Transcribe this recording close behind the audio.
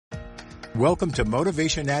Welcome to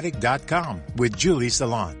MotivationAddict.com with Julie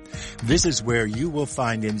Salon. This is where you will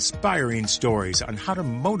find inspiring stories on how to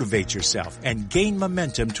motivate yourself and gain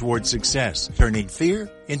momentum towards success, turning fear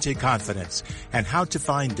into confidence, and how to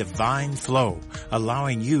find divine flow,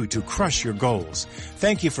 allowing you to crush your goals.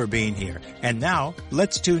 Thank you for being here. And now,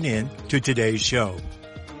 let's tune in to today's show.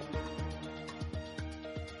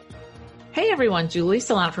 Hey everyone, Julie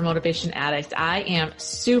Salon for Motivation Addict. I am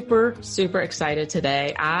super excited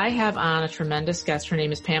today. I have on a tremendous guest. Her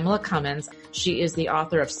name is Pamela Cummins. She is the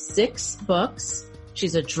author of 6 books.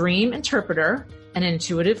 She's a dream interpreter, an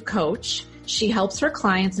intuitive coach. She helps her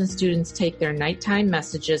clients and students take their nighttime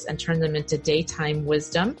messages and turn them into daytime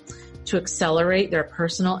wisdom to accelerate their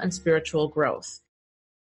personal and spiritual growth.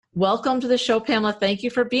 Welcome to the show, Pamela. Thank you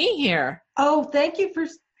for being here. Oh, thank you for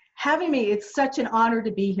having me. It's such an honor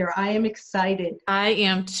to be here. I am excited. I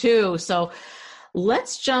am too. So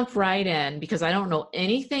let's jump right in because I don't know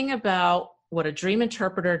anything about what a dream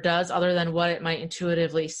interpreter does other than what it might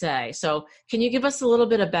intuitively say. So can you give us a little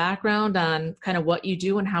bit of background on kind of what you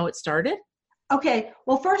do and how it started? Okay.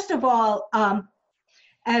 Well, first of all,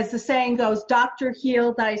 as the saying goes, doctor,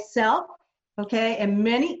 heal thyself. Okay. And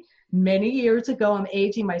many years ago, I'm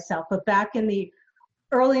aging myself, but back in the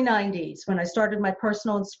early 90s, when I started my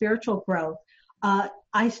personal and spiritual growth,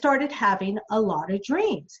 I started having a lot of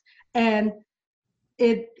dreams. And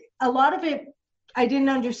a lot of it I didn't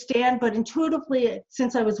understand, but intuitively,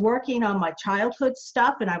 since I was working on my childhood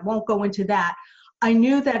stuff, and I won't go into that, I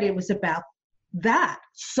knew that it was about that.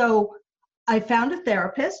 So I found a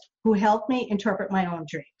therapist who helped me interpret my own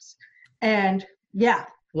dreams. And yeah.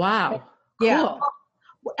 Wow. Yeah. Cool.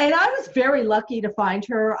 And I was very lucky to find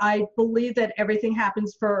her. I believe that everything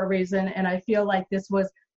happens for a reason. And I feel like this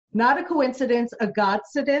was not a coincidence, a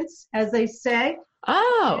godcidence, as they say.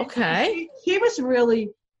 Oh, okay. She was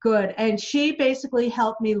really good. And she basically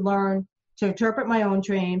helped me learn to interpret my own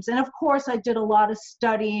dreams. And of course, I did a lot of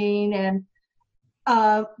studying. And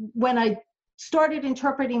when I started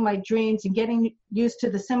interpreting my dreams and getting used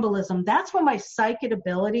to the symbolism, that's when my psychic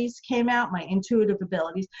abilities came out, my intuitive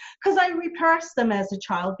abilities, because I repressed them as a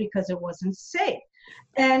child because it wasn't safe.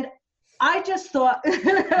 And I just thought,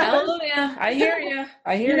 hallelujah, I hear you.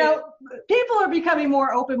 You know, people are becoming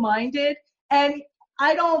more open-minded, and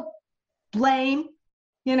I don't blame,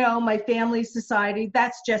 my family, society.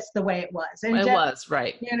 That's just the way it was. And it was,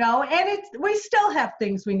 right. And we still have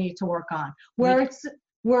things we need to work on,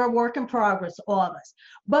 we're a work in progress, all of us.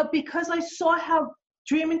 But because I saw how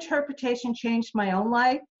dream interpretation changed my own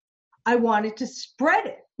life, I wanted to spread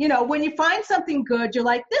it. When you find something good, you're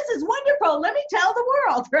like, this is wonderful. Let me tell the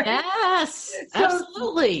world. Right? Yes,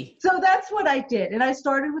 absolutely. So that's what I did. And I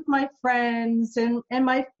started with my friends and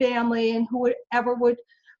my family and whoever would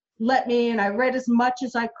let me. And I read as much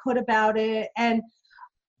as I could about it. And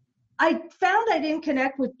I found I didn't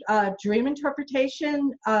connect with dream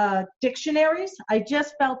interpretation dictionaries. I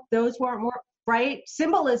just felt those weren't more right.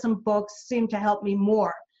 Symbolism books seemed to help me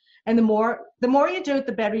more. And the more you do it,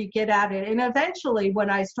 the better you get at it. And eventually, when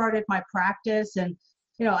I started my practice and,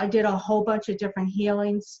 I did a whole bunch of different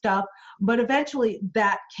healing stuff, but eventually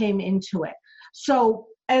that came into it. So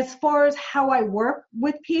as far as how I work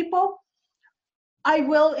with people, I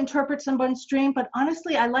will interpret someone's dream, but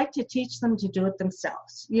honestly, I like to teach them to do it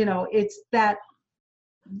themselves. It's that,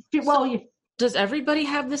 does everybody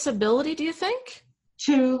have this ability, do you think?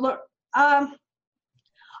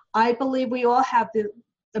 I believe we all have the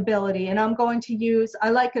ability, and I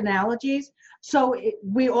like analogies. So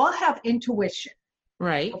we all have intuition.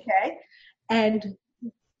 Right. Okay. And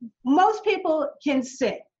most people can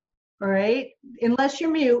sing, all right? Unless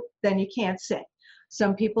you're mute, then you can't sing.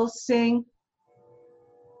 Some people sing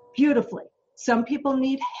beautifully. Some people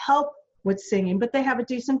need help with singing, but they have a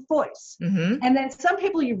decent voice. Mm-hmm. And then some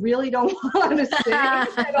people you really don't want to sing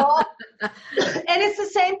at all. And it's the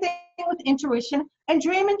same thing with intuition and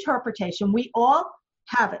dream interpretation. We all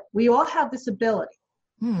have it. We all have this ability,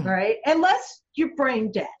 right? Unless you're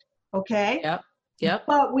brain dead, okay? Yep.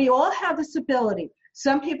 But we all have this ability.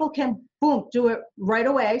 Some people can, do it right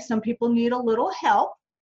away. Some people need a little help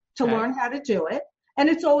to learn how to do it. And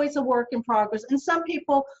it's always a work in progress. And some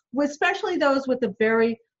people, especially those with a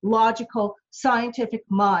very logical, scientific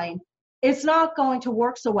mind, it's not going to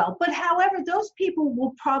work so well. But however, those people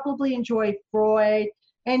will probably enjoy Freud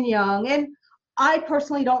and Jung. And I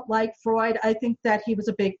personally don't like Freud. I think that he was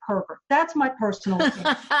a big pervert. That's my personal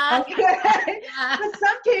opinion. Okay? But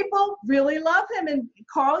some people really love him. And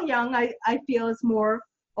Carl Jung, I feel, is more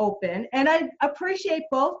open. And I appreciate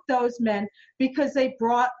both those men because they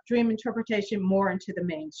brought dream interpretation more into the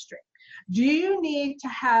mainstream. Do you need to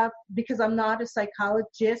have, because I'm not a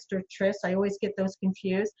psychologist or TRIS, I always get those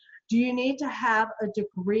confused. Do you need to have a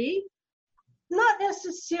degree? Not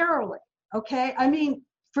necessarily, okay? I mean,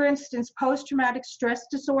 for instance, post-traumatic stress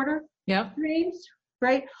disorder dreams,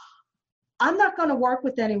 right? I'm not going to work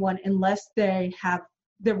with anyone unless they're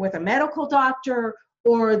with a medical doctor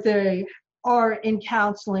or they are in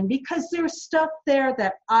counseling, because there's stuff there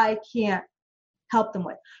that I can't help them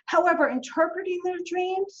with. However, interpreting their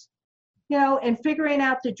dreams, and figuring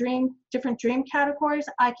out the different dream categories,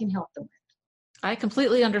 I can help them with. I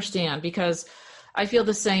completely understand, because I feel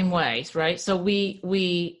the same way, right? So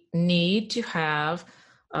we need to have,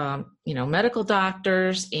 medical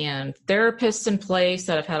doctors and therapists in place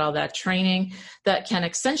that have had all that training that can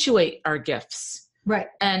accentuate our gifts. Right.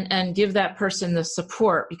 And give that person the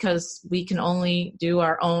support, because we can only do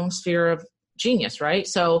our own sphere of genius, right?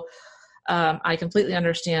 So I completely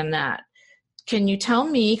understand that. Can you tell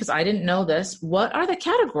me, because I didn't know this, what are the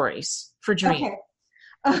categories for dream?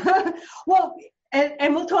 Okay. Well,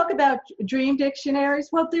 and we'll talk about dream dictionaries.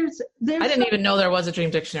 Well, there's I didn't even know there was a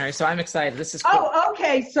dream dictionary, so I'm excited. This is cool. Oh,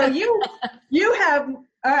 okay. So you have,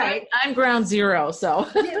 all right. I'm ground zero, so.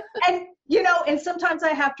 And sometimes I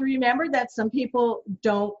have to remember that some people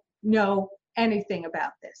don't know anything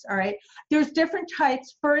about this, all right? There's different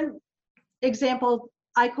types. For example,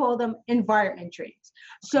 I call them environment dreams.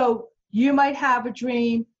 So you might have a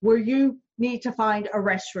dream where you need to find a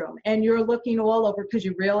restroom and you're looking all over because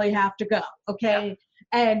you really have to go, okay?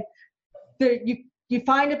 Yeah. And you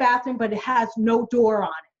find a bathroom, but it has no door on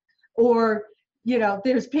it. Or,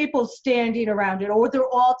 there's people standing around it, or they're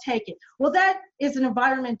all taken. Well, that is an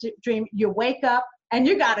environment dream. You wake up and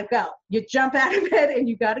you got to go. You jump out of bed and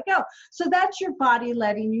you got to go. So that's your body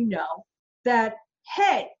letting you know that,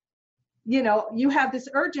 hey, you have this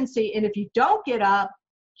urgency, and if you don't get up,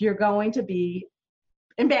 you're going to be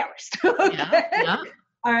embarrassed. Okay? Yeah.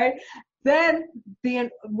 All right. Then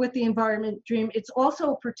with the environment dream, it's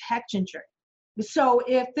also a protection dream. So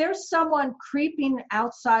if there's someone creeping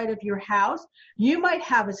outside of your house, you might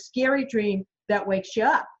have a scary dream that wakes you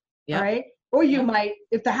up, right? Or you might,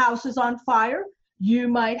 if the house is on fire, you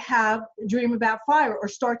might have a dream about fire or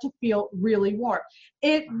start to feel really warm.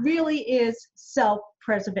 It really is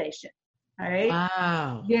self-preservation, right?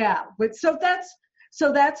 Wow. Yeah, but so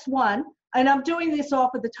that's one. And I'm doing this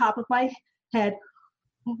off of the top of my head.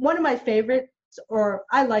 One of my favorites, or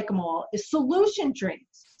I like them all, is solution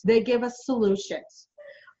dreams. They give us solutions.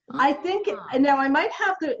 I think, now it might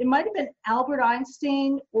have been Albert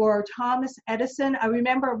Einstein or Thomas Edison. I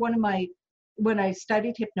remember when I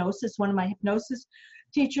studied hypnosis, one of my hypnosis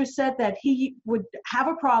teachers said that he would have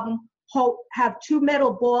a problem, have two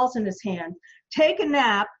metal balls in his hand, take a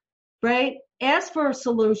nap, right, ask for a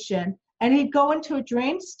solution, and he'd go into a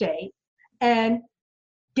dream state and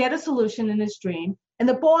get a solution in his dream, and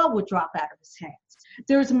the ball would drop out of his hands.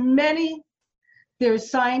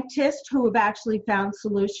 There's scientists who have actually found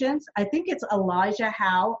solutions. I think it's Elijah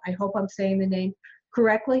Howe, I hope I'm saying the name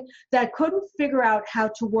correctly, that couldn't figure out how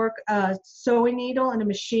to work a sewing needle in a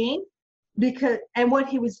machine,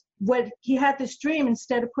 what he had this dream,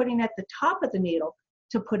 instead of putting at the top of the needle,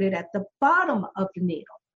 to put it at the bottom of the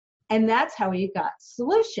needle. And that's how he got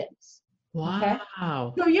solutions.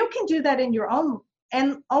 Wow. Okay? So you can do that in your own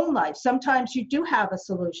life. Sometimes you do have a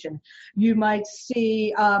solution. You might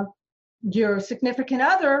see your significant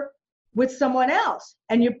other with someone else,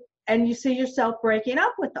 and you see yourself breaking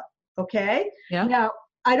up with them. Okay. Yeah. Now,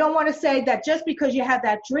 I don't want to say that just because you have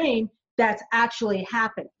that dream, that's actually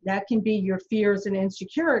happening. That can be your fears and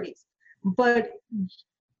insecurities. But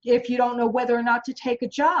if you don't know whether or not to take a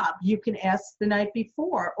job, you can ask the night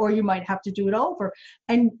before, or you might have to do it over,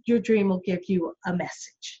 and your dream will give you a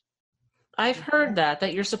message. I've heard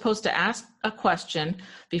that you're supposed to ask a question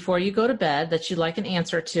before you go to bed that you'd like an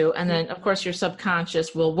answer to. And then, of course, your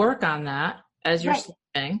subconscious will work on that as you're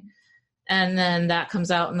sleeping. And then that comes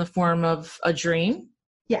out in the form of a dream?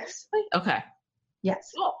 Yes. Okay.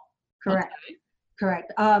 Yes. Oh, correct. Okay.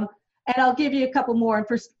 Correct. And I'll give you a couple more. And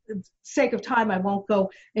for sake of time, I won't go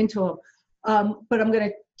into them. But I'm going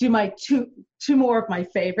to do my two more of my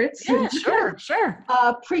favorites. Yeah, sure.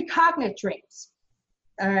 Precognitive dreams.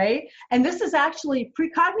 All right. And this is actually,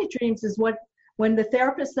 precognitive dreams is when the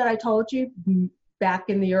therapist that I told you back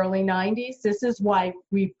in the early 90s, this is why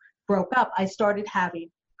we broke up. I started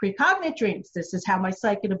having precognitive dreams. This is how my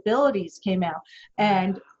psychic abilities came out.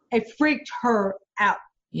 And it freaked her out.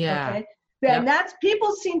 Yeah. Okay? And that's,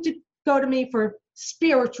 people seem to go to me for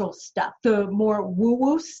spiritual stuff, the more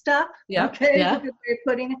woo-woo stuff. Yeah. Okay. Yeah. Good way of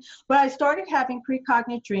putting it. But I started having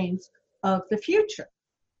precognitive dreams of the future.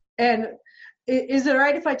 And is it all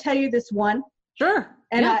right if I tell you this one? Sure.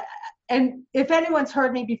 And and if anyone's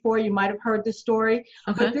heard me before, you might have heard this story,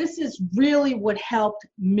 but this is really what helped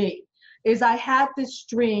me, is I had this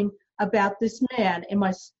dream about this man in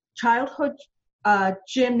my childhood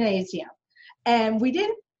gymnasium. And we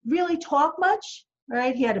didn't really talk much,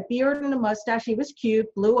 right? He had a beard and a mustache. He was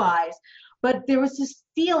cute, blue eyes. But there was this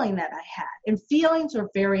feeling that I had, and feelings are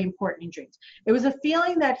very important in dreams. It was a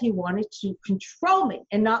feeling that he wanted to control me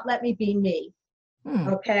and not let me be me.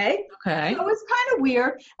 Okay? Okay. So it was kind of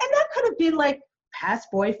weird. And that could have been like past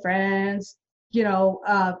boyfriends,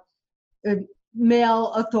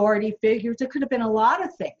 male authority figures. It could have been a lot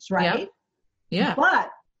of things, right? Yeah. But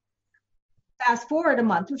fast forward a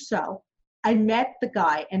month or so, I met the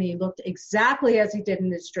guy, and he looked exactly as he did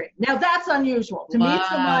in his dream. Now, that's unusual to meet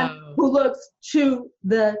someone who looks to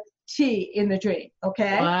the T in the dream,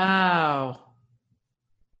 okay? Wow.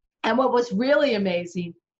 And what was really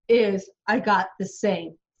amazing is I got the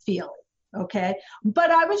same feeling, okay? But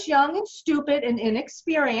I was young and stupid and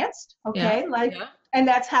inexperienced, okay? And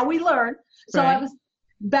that's how we learn. So I was,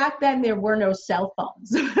 back then there were no cell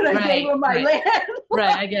phones. I gave him my land.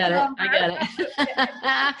 Right, I get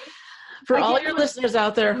it. For all your listeners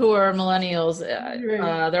out there who are millennials,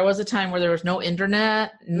 there was a time where there was no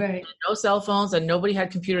internet, no cell phones, and nobody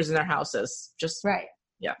had computers in their houses. Right.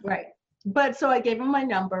 But so I gave him my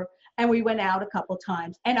number, and we went out a couple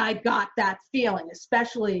times, and I got that feeling,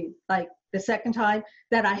 especially like the second time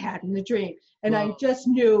that I had in the dream. And I just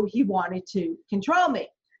knew he wanted to control me.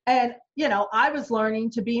 And, I was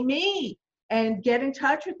learning to be me and get in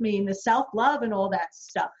touch with me and the self-love and all that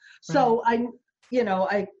stuff. So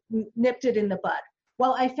I nipped it in the bud.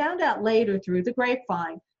 Well, I found out later through the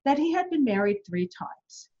grapevine that he had been married 3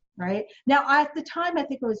 times, right? Now, at the time, I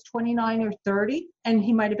think it was 29 or 30, and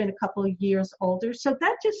he might have been a couple of years older. So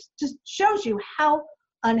that just shows you how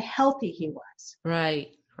unhealthy he was. Right.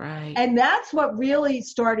 And that's what really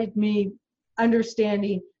started me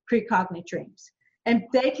understanding precognitive dreams. And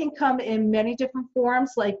they can come in many different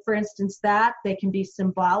forms. Like, for instance, they can be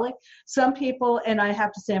symbolic. Some people, and I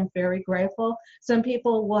have to say I'm very grateful, some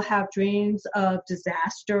people will have dreams of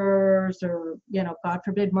disasters or, God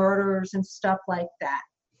forbid, murders and stuff like that.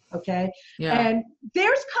 Okay? Yeah. And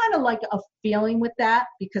there's kind of like a feeling with that,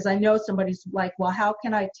 because I know somebody's like, well, how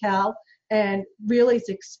can I tell? And really it's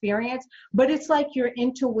experience. But it's like your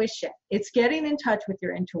intuition. It's getting in touch with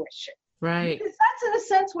your intuition. Right. Because that's in a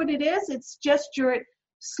sense what it is. It's just you're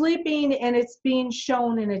sleeping and it's being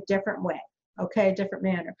shown in a different way. Okay, different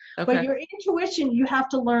manner. Okay. But your intuition, you have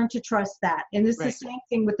to learn to trust that. And this is the same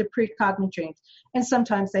thing with the precognitive dreams. And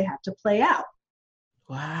sometimes they have to play out.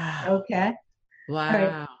 Wow. Okay. Wow.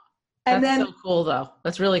 Right. And that's so cool though.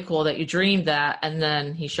 That's really cool that you dreamed that and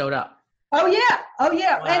then he showed up. Oh yeah.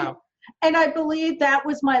 Wow. And I believe that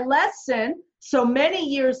was my lesson. So many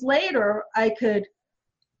years later, I could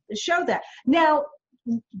show that. Now,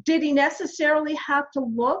 did he necessarily have to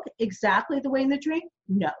look exactly the way in the dream?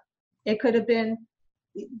 No. It could have been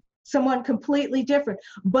someone completely different.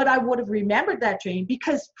 But I would have remembered that dream,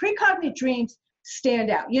 because precognitive dreams stand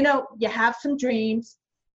out. You have some dreams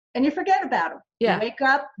and you forget about them. Yeah. You wake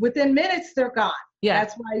up, within minutes, they're gone. Yeah.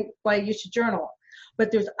 That's why you should journal.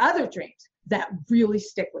 But there's other dreams that really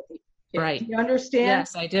stick with you. Right. Do you understand?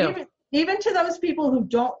 Yes, I do. Even to those people who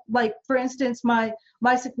don't, like, for instance, my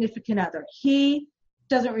significant other, he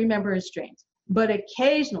doesn't remember his dreams. But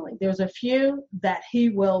occasionally there's a few that he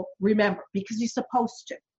will remember because he's supposed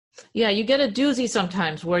to. Yeah, you get a doozy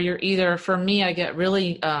sometimes where you're either, for me, I get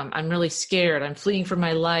really, I'm really scared. I'm fleeing for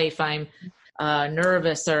my life. I'm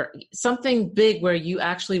nervous, or something big where you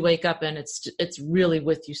actually wake up and it's really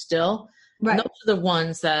with you still. Right. And those are the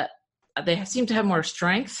ones that they seem to have more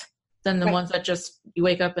strength than the ones that just, you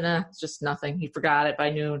wake up and it's just nothing. You forgot it by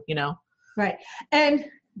noon, Right. And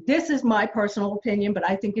this is my personal opinion, but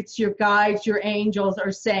I think it's your guides, your angels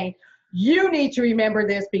are saying, you need to remember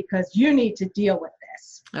this because you need to deal with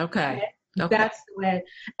this. Okay. That's the way.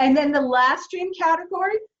 And then the last dream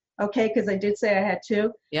category, because I did say I had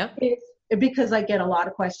 2. Yeah. Because I get a lot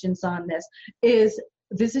of questions on this, is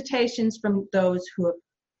visitations from those who have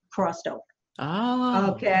crossed over.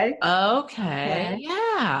 Oh. Okay.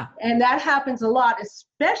 Yeah. And that happens a lot,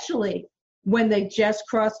 especially when they just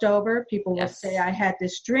crossed over. People will say, I had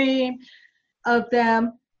this dream of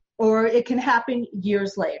them, or it can happen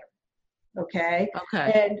years later. Okay.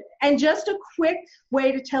 And just a quick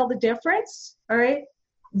way to tell the difference. All right.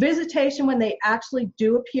 Visitation, when they actually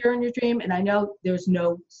do appear in your dream, and I know there's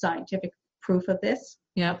no scientific proof of this.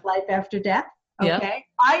 Yeah. Of life after death. Okay. Yep.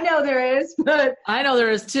 I know there is, but I know there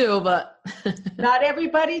is too, but not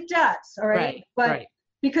everybody does. All right. But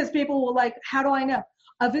because people will like, how do I know?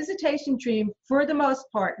 A visitation dream, for the most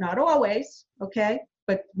part, not always, but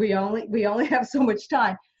but we only have so much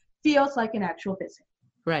time, feels like an actual visit.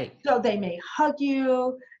 Right. So they may hug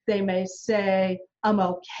you, they may say, I'm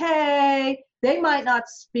okay. They might not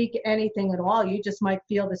speak anything at all. You just might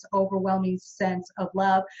feel this overwhelming sense of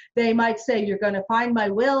love. They might say, you're going to find my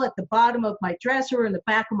will at the bottom of my dresser or in the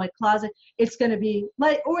back of my closet. It's going to be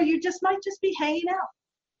like, or you just might just be hanging out.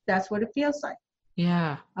 That's what it feels like.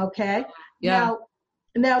 Yeah. Okay. Yeah.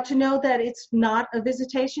 Now to know that it's not a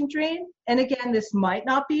visitation dream, and again, this might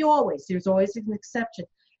not be always, there's always an exception,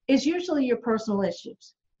 is usually your personal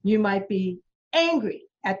issues. You might be angry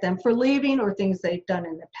at them for leaving or things they've done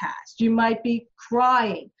in the past. You might be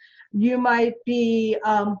crying. You might be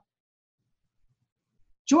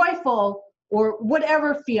joyful or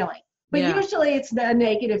whatever feeling. But usually it's a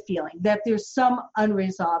negative feeling that there's some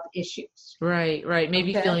unresolved issues. Right.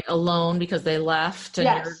 Maybe feeling alone because they left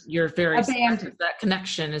and you're very abandoned. That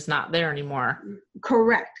connection is not there anymore.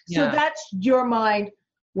 Correct. Yeah. So that's your mind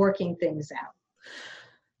working things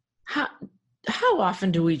out. How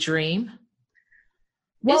often do we dream?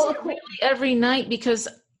 Well, is it really every night? Because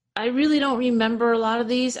I really don't remember a lot of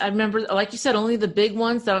these. I remember, like you said, only the big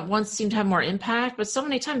ones that once seemed to have more impact. But so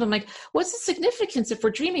many times I'm like, what's the significance if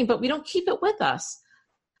we're dreaming, but we don't keep it with us?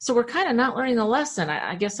 So we're kind of not learning the lesson.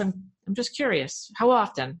 I guess I'm just curious. How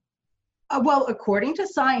often? Well, according to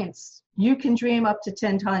science, you can dream up to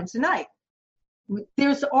 10 times a night.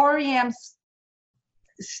 There's REM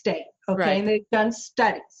state, okay? Right. And they've done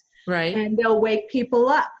studies. Right. And they'll wake people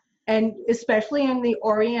up. And especially in the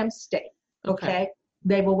REM state, okay?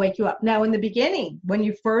 They will wake you up. Now, in the beginning, when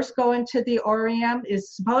you first go into the REM,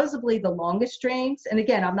 is supposedly the longest dreams. And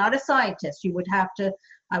again, I'm not a scientist.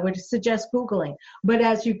 I would suggest Googling. But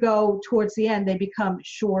as you go towards the end, they become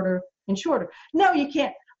shorter and shorter. No, you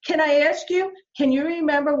can't. Can I ask you, can you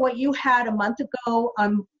remember what you had a month ago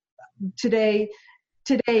today?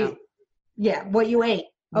 No. Yeah, what you ate,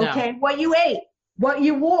 okay? No. What you ate, what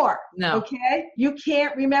you wore, no. Okay? You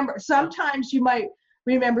can't remember. Sometimes you might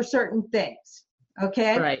remember certain things.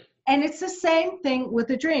 Okay. Right. And it's the same thing with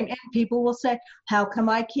a dream. And people will say, how come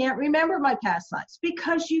I can't remember my past lives?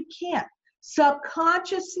 Because you can't.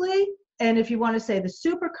 Subconsciously, and if you want to say the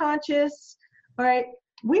superconscious, all right,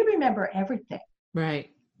 we remember everything. Right.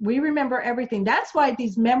 We remember everything. That's why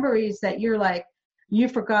these memories that you're like, you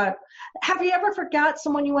forgot. Have you ever forgot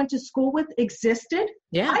someone you went to school with existed?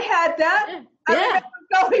 Yeah. I had that. Yeah. I remember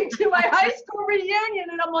going to my high school reunion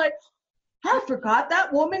and I'm like, I forgot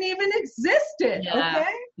that woman even existed. Yeah.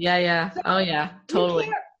 Okay. Yeah. So oh yeah,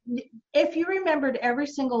 totally. If you remembered every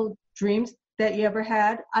single dreams that you ever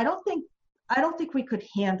had, I don't think we could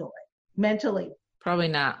handle it mentally. Probably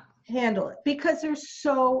not. Handle it because they're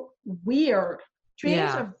so weird.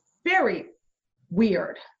 Dreams are very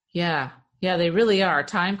weird. Yeah, they really are.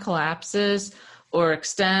 Time collapses or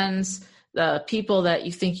extends. The people that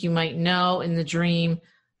you think you might know in the dream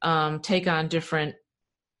take on different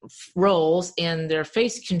roles and their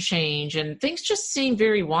face can change and things just seem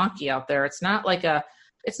very wonky out there. It's not like a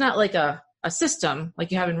system like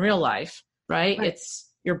you have in real life, right? It's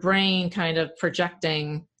your brain kind of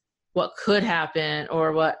projecting what could happen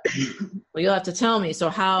or what well, you'll have to tell me. So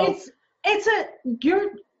how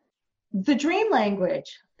the dream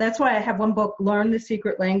language. That's why I have one book, Learn the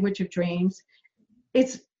Secret Language of Dreams.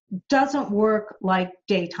 It doesn't work like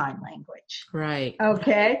daytime language. Right.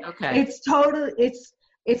 Okay.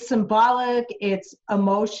 It's symbolic, it's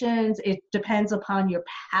emotions, it depends upon your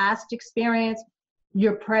past experience,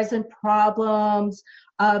 your present problems,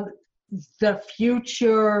 the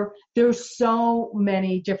future. There's so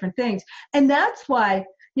many different things. And that's why,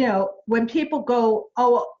 when people go,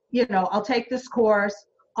 I'll take this course,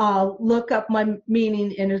 I'll look up my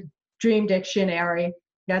meaning in a dream dictionary.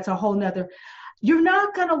 That's a whole nother. You're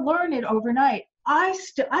not going to learn it overnight. I've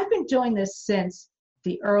been doing this since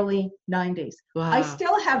the early 90s. Wow. I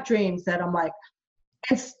still have dreams that I'm like,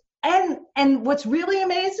 and what's really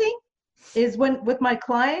amazing is when with my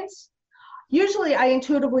clients, usually I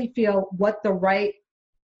intuitively feel what the right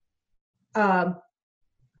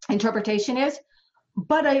interpretation is,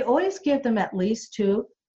 but I always give them at least 2,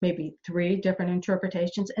 maybe 3 different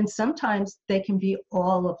interpretations, and sometimes they can be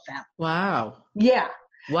all of them. Wow. Yeah.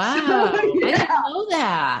 Wow. So, I didn't know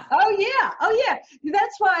that. Oh yeah.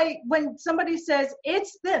 That's why when somebody says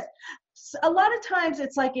it's this, a lot of times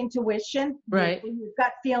it's like intuition. Right. When you've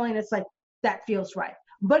got feeling, it's like, that feels right.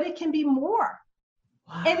 But it can be more.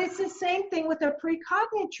 Wow. And it's the same thing with a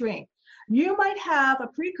precognitive dream. You might have a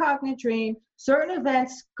precognitive dream, certain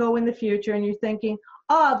events go in the future and you're thinking,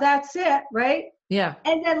 oh, that's it, right? Yeah.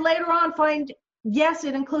 And then later on find, yes,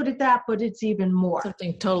 it included that, but it's even more.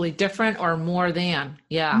 Something totally different or more than.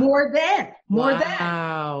 Yeah. More than.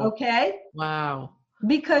 Wow. Okay? Wow.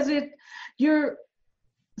 because your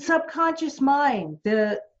subconscious mind,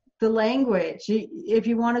 the language, if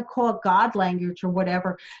you want to call it God language or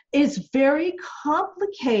whatever, is very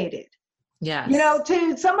complicated. Yes. You know,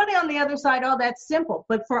 to somebody on the other side, oh, that's simple.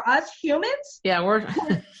 But for us humans, yeah, we're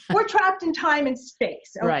trapped in time and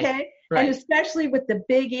space, okay? Right. And especially with the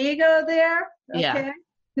big ego there, okay?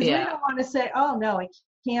 Because we don't want to say, oh, no, it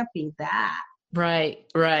can't be that. Right.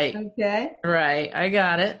 Okay? Right. I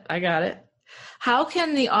got it. How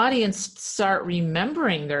can the audience start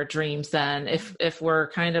remembering their dreams then if we're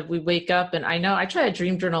we wake up, and I know I tried a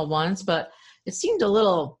dream journal once, but it seemed a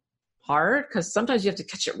little hard because sometimes you have to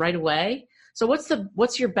catch it right away. So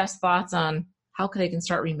what's your best thoughts on how they can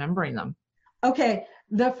start remembering them? Okay.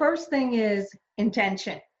 The first thing is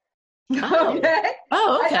intention. Oh. Okay.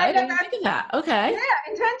 Oh, okay. I didn't think of that. Okay.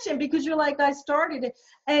 Yeah, intention, because you're like, I started it,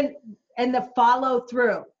 and the follow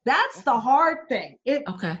through. That's the hard thing.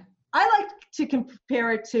 Okay. I like to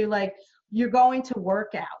compare it to like you're going to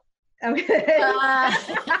work out. Okay.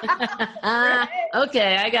 Right?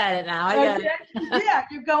 Okay, I got it now. I got it. Yeah,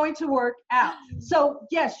 you're going to work out. So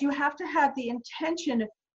yes, you have to have the intention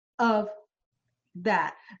of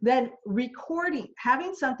that. Then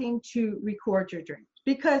having something to record your dreams,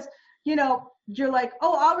 because you're like,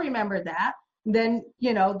 oh, I'll remember that. Then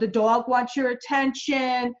the dog wants your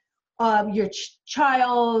attention. Your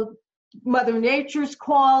child, Mother Nature's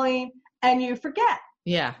calling, and you forget.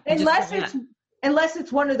 Yeah. Unless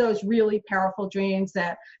it's one of those really powerful dreams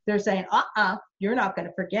that they're saying, you're not going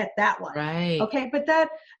to forget that one. Right. Okay, but that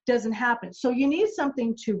doesn't happen. So you need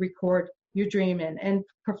something to record your dream in, and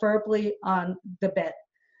preferably on the bed.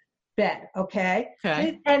 Okay.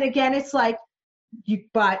 And again, it's like you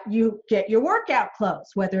get your workout clothes,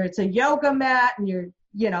 whether it's a yoga mat and your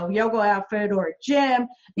yoga outfit or a gym,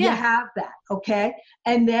 you have that, okay?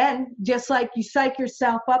 And then just like you psych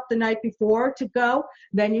yourself up the night before to go,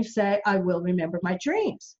 then you say, I will remember my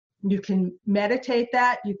dreams. You can meditate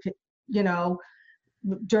that. You could,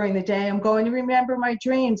 during the day, I'm going to remember my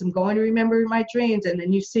dreams. I'm going to remember my dreams. And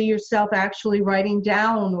then you see yourself actually writing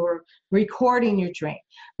down or recording your dream.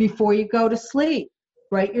 Before you go to sleep,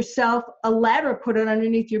 write yourself a letter, put it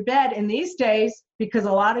underneath your bed. And these days, because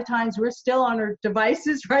a lot of times we're still on our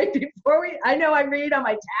devices right before I read on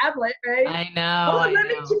my tablet, right? I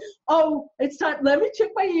know. It's time. Let me check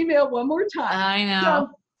my email one more time. I know.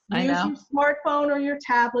 So use your smartphone or your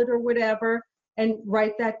tablet or whatever and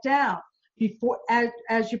write that down. Before,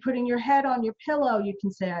 as you're putting your head on your pillow, you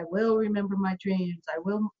can say, I will remember my dreams. I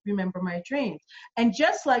will remember my dreams. And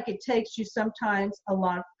just like it takes you sometimes a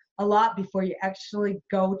lot before you actually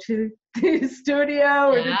go to the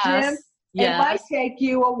studio or the gym. It might take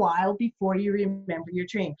you a while before you remember your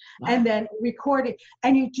dream. Wow. And then record it.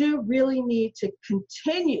 And you do really need to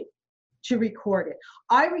continue to record it.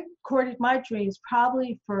 I recorded my dreams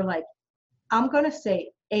probably for I'm going to say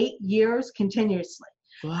 8 years continuously.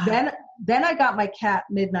 Wow. Then I got my cat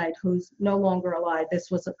Midnight, who's no longer alive.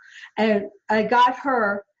 And I got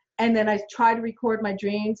her, and then I tried to record my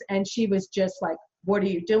dreams, and she was just like, what are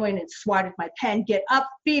you doing? And swatted my pen, get up,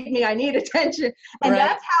 feed me, I need attention. And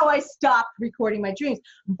that's how I stopped recording my dreams.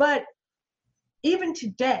 But even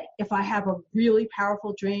today, if I have a really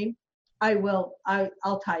powerful dream,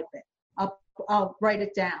 I'll type it. I'll write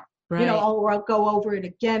it down. Right. Or I'll go over it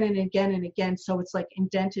again and again and again. So it's like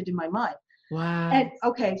indented in my mind. Wow. And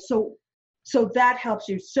okay, so that helps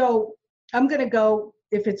you. So I'm going to go,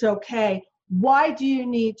 if it's okay, why do you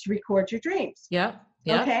need to record your dreams? Yeah.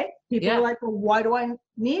 Okay. People are like, well, why do I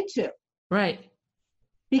need to? Right.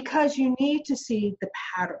 Because you need to see the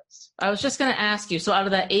patterns. I was just going to ask you, so out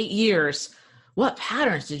of that 8 years, what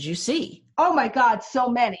patterns did you see? Oh my God, so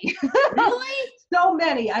many. Really? So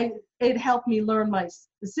many. It helped me learn my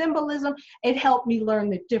symbolism. It helped me learn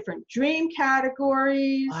the different dream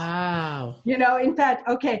categories. Wow. In fact,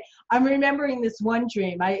 okay, I'm remembering this one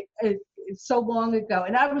dream. It's so long ago,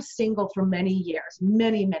 and I was single for many years,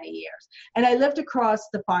 many years, and I lived across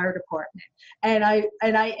the fire department. And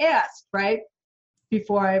I asked, right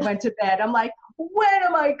before I went to bed, I'm like, when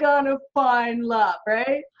am I gonna find love,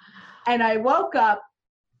 right? And I woke up,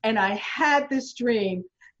 and I had this dream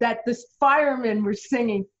that the firemen were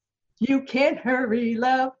singing, "You can't hurry,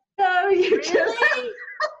 love, no, you really?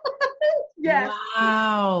 Yes.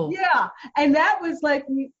 Wow. Yeah, and that was like,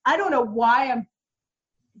 I don't know why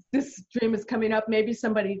this dream is coming up, maybe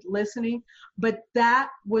somebody listening, but that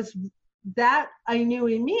I knew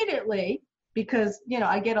immediately because,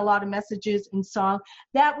 I get a lot of messages in song.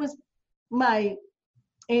 That was my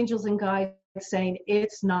angels and guides saying,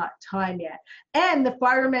 it's not time yet. And the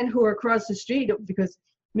firemen who are across the street, because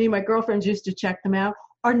me and my girlfriends used to check them out,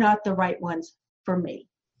 are not the right ones for me.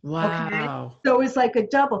 Wow. Okay? So it was like a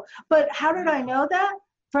double. But how did I know that?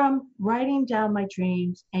 From writing down my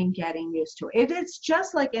dreams and getting used to it. It's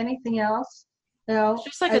just like anything else. You know,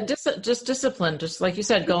 Just like just discipline, just like you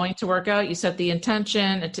said, going to work out, you set the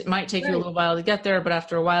intention. It might take you a little while to get there, but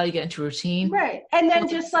after a while you get into routine. Right. And then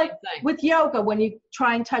just like with yoga, when you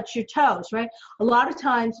try and touch your toes, right? A lot of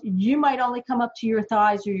times you might only come up to your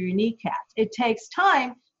thighs or your kneecaps. It takes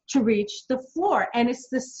time to reach the floor. And it's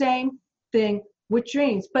the same thing with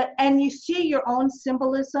dreams. And you see your own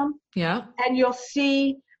symbolism. Yeah. And you'll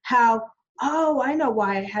see how, oh, I know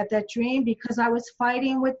why I had that dream, because I was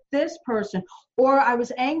fighting with this person, or I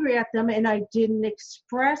was angry at them and I didn't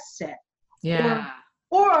express it. Yeah.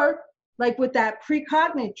 Or like with that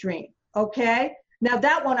precognitive dream, okay? Now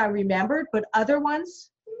that one I remembered, but other ones,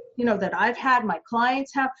 you know, that I've had, my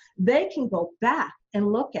clients have, they can go back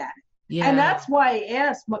and look at it. Yeah. And that's why I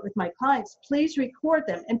ask with my clients, please record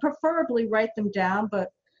them and preferably write them down, but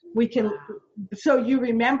we can, so you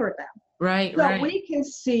remember them. Right, so we can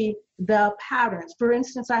see the patterns. For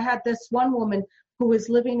instance, I had this one woman who was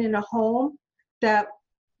living in a home that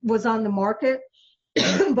was on the market,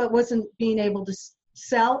 but wasn't being able to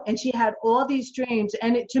sell. And she had all these dreams.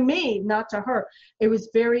 And to me, not to her, it was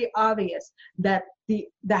very obvious that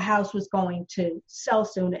the house was going to sell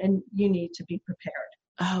soon and you need to be prepared.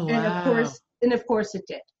 Oh, wow. And of course it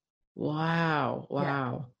did. Wow.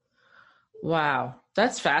 Wow. Yeah. Wow.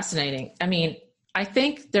 That's fascinating. I mean, I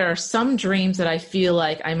think there are some dreams that I feel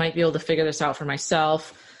like I might be able to figure this out for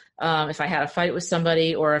myself. If I had a fight with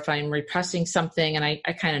somebody, or if I'm repressing something and I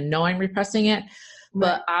kind of know I'm repressing it,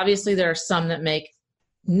 but obviously there are some that make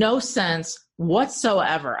no sense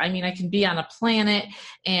whatsoever. I mean, I can be on a planet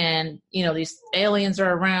and, you know, these aliens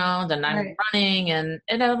are around and I'm running and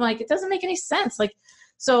I'm like, it doesn't make any sense. Like,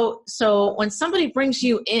 so when somebody brings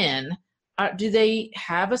you in, do they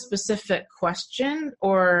have a specific question,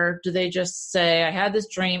 or do they just say, I had this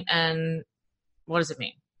dream and what does it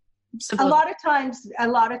mean? Simple. A lot of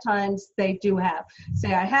times they do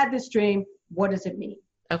say, I had this dream. What does it mean?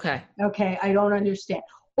 Okay. I don't understand.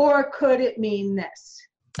 Or could it mean this?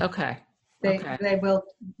 Okay. They will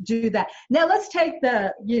do that. Now let's take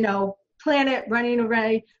the, planet running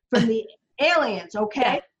away from the aliens.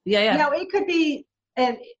 Okay. Yeah. Now it could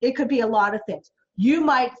be a lot of things. You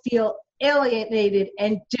might feel alienated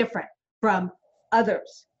and different from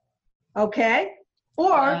others. Okay.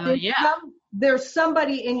 Or there's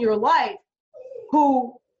somebody in your life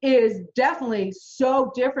who is definitely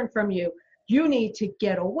so different from you. You need to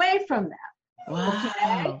get away from that. Wow.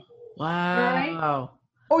 Okay? Wow. Right?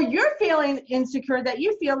 Or you're feeling insecure that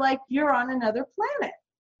you feel like you're on another planet.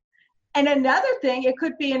 And another thing, it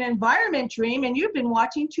could be an environment dream and you've been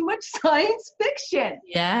watching too much science fiction.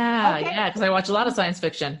 Yeah, yeah, because I watch a lot of science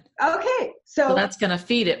fiction. Okay. So that's going to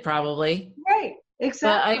feed it probably. Right,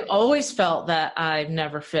 exactly. But I always felt that I've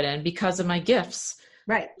never fit in because of my gifts.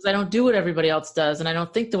 Right. Because I don't do what everybody else does and I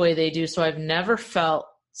don't think the way they do. So I've never felt,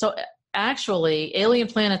 so actually alien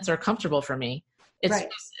planets are comfortable for me. It's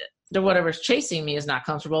whatever's chasing me is not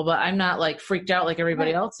comfortable, but I'm not like freaked out like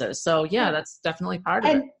everybody else is. So yeah, that's definitely part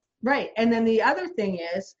of it. Right. And then the other thing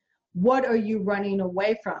is, what are you running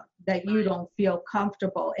away from that you don't feel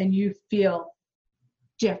comfortable and you feel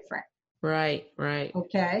different? Right.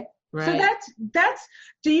 Okay. Right. So that's,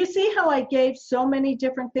 do you see how I gave so many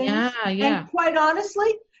different things? Yeah. And quite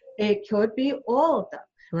honestly, it could be all of them.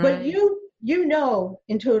 Right. But you know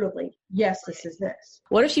intuitively, yes, this is this.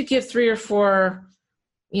 What if you give 3 or 4,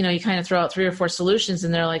 you kind of throw out 3 or 4 solutions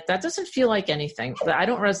and they're like, that doesn't feel like anything. I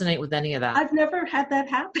don't resonate with any of that. I've never had that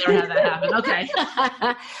happen. Never had that happen. Okay.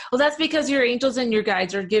 Well, that's because your angels and your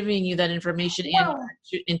guides are giving you that information and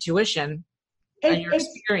intuition and your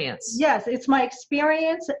experience. Yes. It's my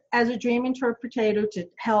experience as a dream interpreter to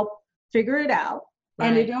help figure it out. Right.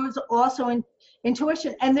 And it is also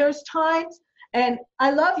intuition. And there's times, and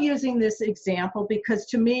I love using this example because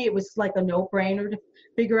to me, it was like a no-brainer to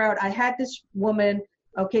figure out. I had this woman.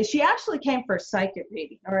 Okay, she actually came for a psychic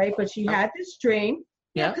reading, all right? But she had this dream.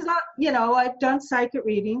 Yeah. Because I've done psychic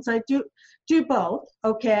readings. I do both,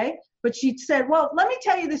 okay? But she said, well, let me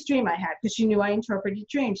tell you this dream I had, because she knew I interpreted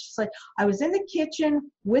dreams. She's like, I was in the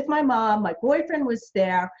kitchen with my mom. My boyfriend was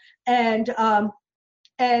there, and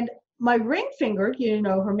my ring finger,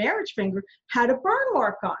 her marriage finger, had a burn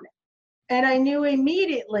mark on it, and I knew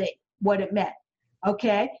immediately what it meant.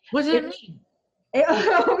 Okay. What did it mean?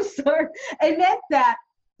 I'm sorry. It meant that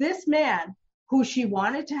this man who she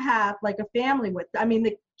wanted to have like a family with, I mean,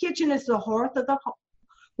 the kitchen is the hearth of the home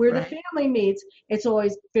where the family meets. It's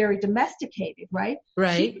always very domesticated, right?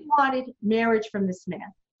 Right. She wanted marriage from this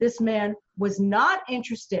man. This man was not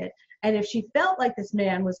interested And if she felt like this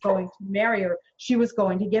man was going to marry her, she was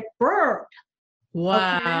going to get burned.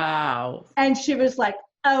 Wow. Okay? And she was like,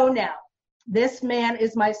 oh no, this man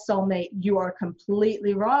is my soulmate. You are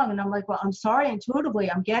completely wrong. And I'm like, well, I'm sorry,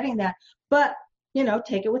 intuitively, I'm getting that. But, you know,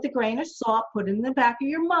 take it with a grain of salt, put it in the back of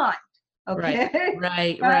your mind. Okay?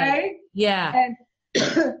 Right. Yeah.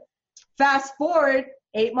 And fast forward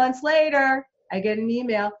 8 months later, I get an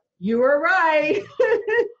email. You were right.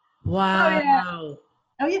 Wow.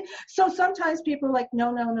 Oh yeah. So sometimes people are like,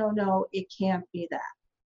 no, it can't be that.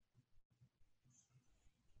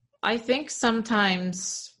 I think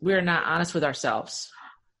sometimes we're not honest with ourselves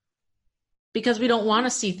because we don't want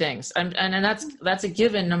to see things. And that's a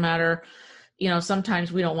given, no matter, you know,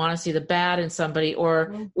 sometimes we don't want to see the bad in somebody,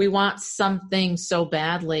 or we want something so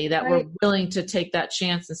badly that we're willing to take that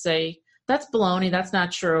chance and say, that's baloney. That's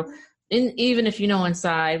not true. Even if you know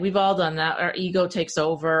inside, we've all done that. Our ego takes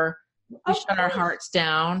over. We shut our hearts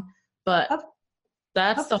down. But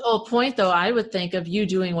that's the whole point, though, I would think, of you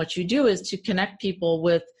doing what you do, is to connect people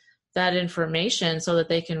with that information so that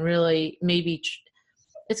they can really maybe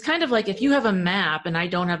it's kind of like if you have a map and I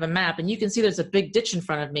don't have a map and you can see there's a big ditch in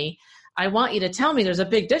front of me, I want you to tell me there's a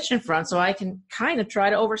big ditch in front so I can kind of try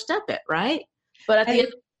to overstep it, right? But at the end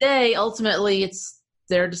of the day, ultimately, it's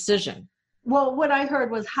their decision. Well, what I heard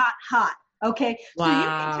was hot. Okay. Wow. So you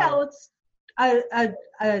can tell it's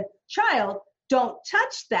a child, don't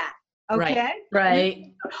touch that. Okay.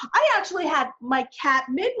 Right. I actually had my cat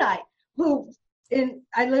Midnight, who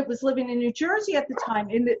was living in New Jersey at the time,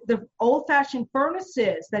 in the old-fashioned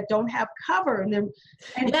furnaces that don't have cover,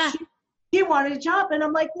 he wanted to jump, and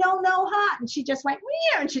I'm like, no, hot, and she just went,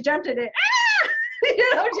 meow, and she jumped at it.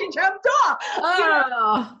 You know, she jumped off. Oh. You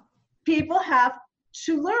know, people have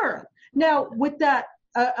to learn. Now, with that,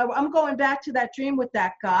 I'm going back to that dream with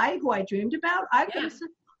that guy who I dreamed about. I could have said,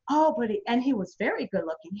 he was very good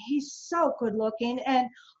looking. He's so good looking, and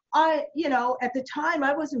I, you know, at the time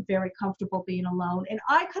I wasn't very comfortable being alone, and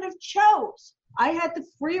I could have chose. I had the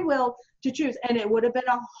free will to choose, and it would have been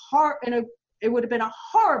a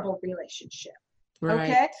horrible relationship. Right,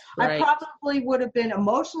 okay, right. I probably would have been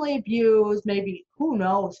emotionally abused, maybe, who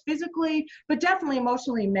knows, physically, but definitely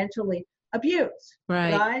emotionally and mentally abused.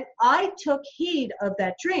 Right. I took heed of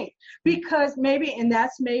that dream because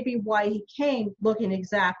that's maybe why he came looking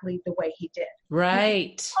exactly the way he did.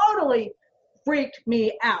 Right. He totally freaked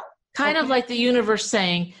me out. Kind of like the universe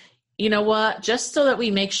saying, you know what, just so that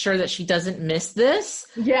we make sure that she doesn't miss this,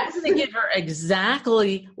 yes, I'm going to give her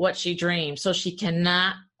exactly what she dreamed so she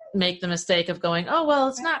cannot make the mistake of going, oh, well,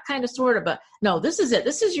 it's not kind of sort of, but no, this is it.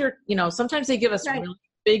 This is your, you know, sometimes they give us really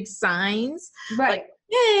big signs. Right. Like,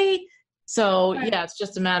 yay. So, yeah, it's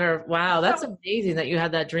just a matter of, wow, that's amazing that you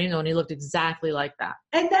had that dream, though, and he looked exactly like that.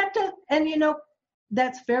 And you know,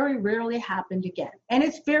 that's very rarely happened again. And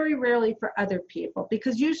it's very rarely for other people,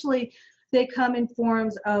 because usually they come in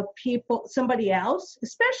forms of somebody else,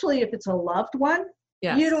 especially if it's a loved one.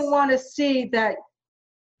 Yes. You don't want to see that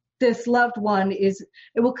this loved one it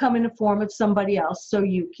will come in the form of somebody else so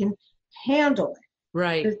you can handle it.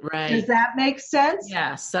 Right. Does that make sense?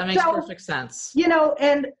 Yes, that makes perfect sense. You know,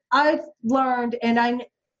 and I've learned, and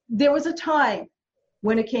there was a time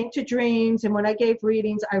when it came to dreams and when I gave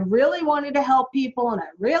readings, I really wanted to help people and I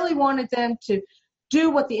really wanted them to do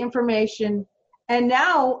what the information, and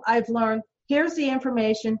now I've learned, here's the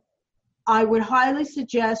information. I would highly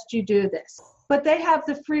suggest you do this. But they have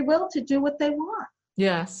the free will to do what they want.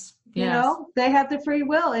 Yes. You know, they have the free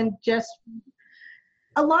will, and just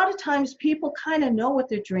a lot of times people kind of know what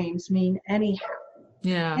their dreams mean anyhow.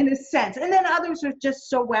 Yeah. In a sense. And then others are just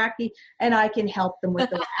so wacky, and I can help them with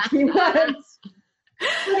the wacky ones.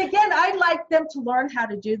 But again, I'd like them to learn how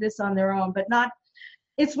to do this on their own, but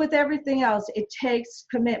it's with everything else. It takes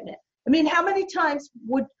commitment. I mean, how many times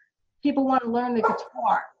would people want to learn the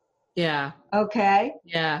guitar? Yeah. Okay.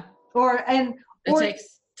 Yeah. It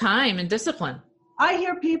takes time and discipline. I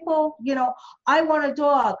hear people, you know, I want a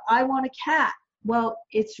dog, I want a cat. Well,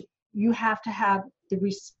 you have to have the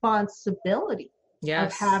responsibility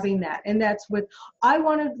of having that. And that's I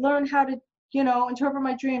want to learn how to, you know, interpret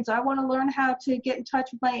my dreams. I want to learn how to get in touch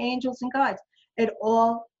with my angels and guides. It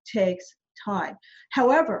all takes time.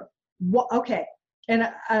 However, and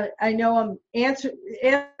I know I'm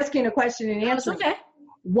asking a question and answering. Okay.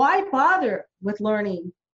 Why bother with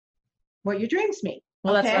learning what your dreams mean?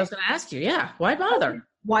 Well, that's what I was going to ask you. Yeah. Why bother?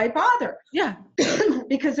 Why bother? Yeah.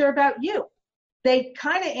 Because they're about you. They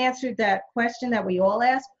kind of answered that question that we all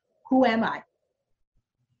ask, who am I?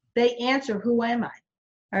 They answer, who am I?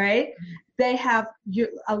 All right. They have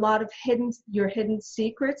a lot of your hidden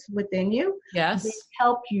secrets within you. Yes. They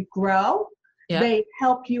help you grow. Yeah. They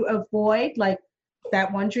help you avoid, like,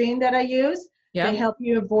 that one dream that I use. Yep. They help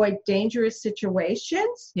you avoid dangerous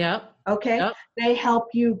situations. Yep. Okay. Yep. They help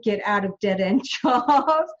you get out of dead-end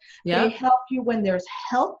jobs. Yep. They help you when there's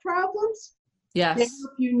health problems. Yes. They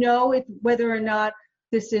help you know whether or not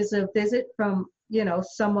this is a visit from,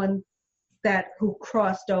 someone who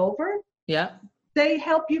crossed over. Yep. They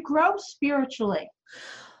help you grow spiritually.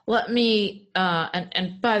 Let me,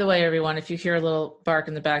 and by the way, everyone, if you hear a little bark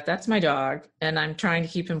in the back, that's my dog, and I'm trying to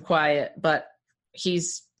keep him quiet, but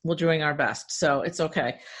we're doing our best, so it's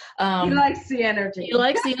okay. He likes the energy. He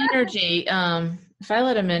likes the energy. If I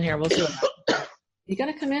let him in here, we'll see what you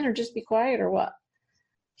gonna come in or just be quiet or what?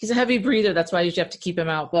 He's a heavy breather. That's why I usually have to keep him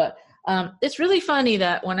out. But it's really funny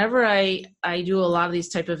that whenever I do a lot of these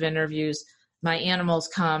type of interviews, my animals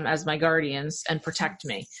come as my guardians and protect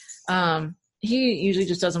me. He usually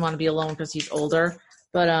just doesn't want to be alone because he's older,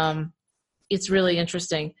 but it's really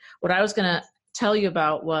interesting. What I was going to tell you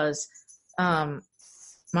about was I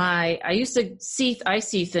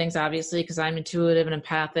see things, obviously, because I'm intuitive and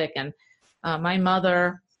empathic. And my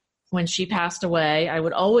mother, when she passed away, I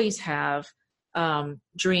would always have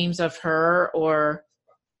dreams of her or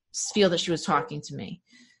feel that she was talking to me.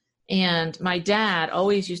 And my dad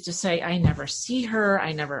always used to say, I never see her.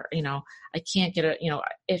 I never, I can't get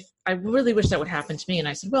if I really wish that would happen to me. And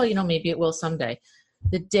I said, well, maybe it will someday.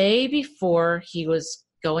 The day before he was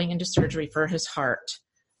going into surgery for his heart,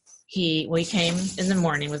 we came in the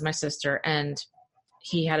morning with my sister and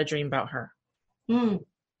he had a dream about her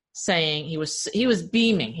saying he was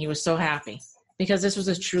beaming. He was so happy because this was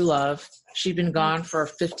his true love. She'd been gone for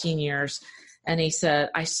 15 years. And he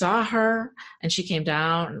said, I saw her and she came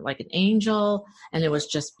down like an angel and it was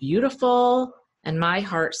just beautiful. And my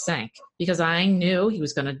heart sank because I knew he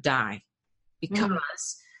was going to die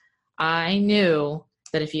because I knew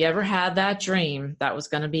that if he ever had that dream, that was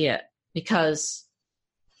going to be it because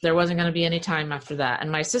there wasn't going to be any time after that.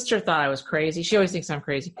 And my sister thought I was crazy. She always thinks I'm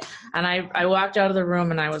crazy. And I walked out of the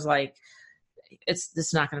room and I was like, this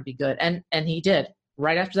is not going to be good. And he did.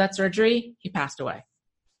 Right after that surgery, he passed away.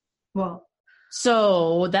 Well,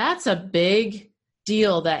 so that's a big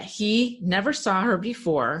deal that he never saw her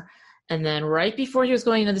before. And then right before he was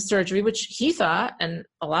going into the surgery, which he thought, and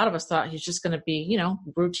a lot of us thought he's just going to be,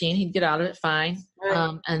 routine. He'd get out of it fine.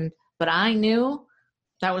 Right. But I knew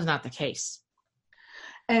that was not the case.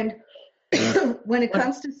 And when it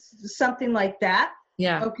comes to something like that,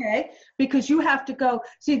 yeah. Okay, because you have to go,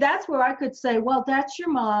 see, that's where I could say, well, that's your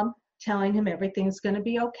mom telling him everything's going to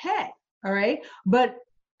be okay. All right. But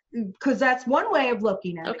because that's one way of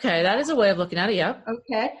looking at it. Okay, that is a way of looking at it, yep.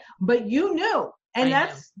 Okay, but you knew. And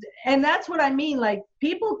that's what I mean. Like,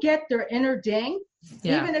 people get their inner ding,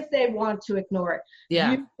 even if they want to ignore it.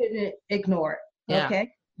 Yeah. You didn't ignore it, yeah.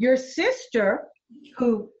 Okay? Your sister,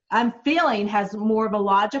 who I'm feeling has more of a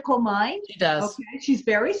logical mind. She does. Okay, she's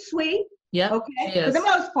very sweet. Yeah. Okay, for the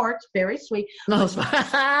most part, very sweet. Most part.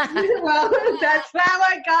 Well, that's how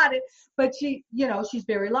I got it. But she's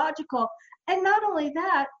very logical. And not only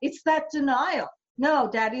that, it's that denial. No,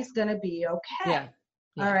 Daddy's going to be okay. Yeah.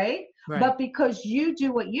 All right? But because you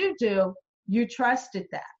do what you do, you trusted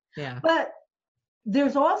that. Yeah. But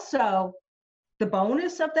there's also the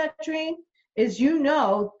bonus of that dream is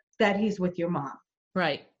that he's with your mom.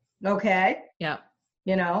 Right. Okay? Yeah.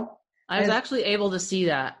 I was actually able to see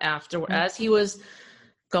that after, as he was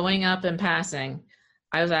going up and passing,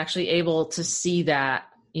 I was actually able to see that,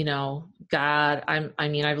 God,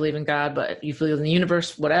 I believe in God, but you believe in the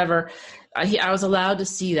universe, whatever. I was allowed to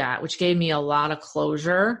see that, which gave me a lot of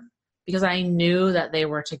closure because I knew that they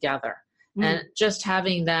were together. And just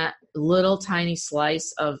having that little tiny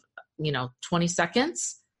slice of, 20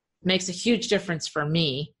 seconds makes a huge difference for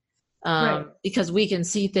me. Because we can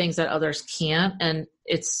see things that others can't, and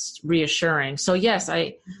it's reassuring. So yes,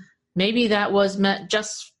 maybe that was meant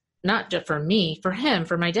not just for me, for him,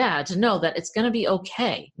 for my dad to know that it's going to be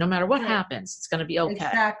okay. No matter what happens, it's going to be okay.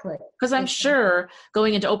 Exactly. Because I'm sure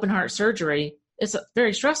going into open heart surgery is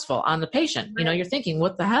very stressful on the patient. Right. You're thinking,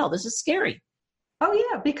 what the hell? This is scary. Oh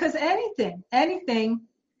yeah, because anything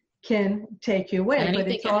can take you away, Anything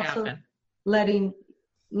but it's can also happen.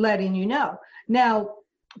 letting you know. Now,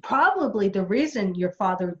 probably the reason your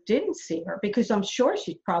father didn't see her, because I'm sure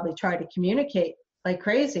she probably tried to communicate like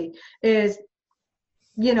crazy, is,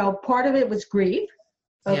 part of it was grief,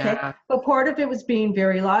 okay? Yeah. But part of it was being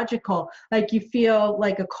very logical. Like, you feel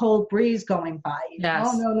like a cold breeze going by. Yes.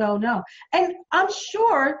 Oh, no. And I'm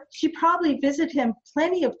sure she probably visited him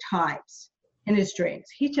plenty of times in his dreams.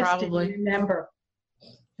 He just didn't remember,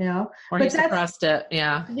 Or he suppressed it,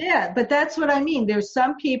 yeah. Yeah, but that's what I mean. There's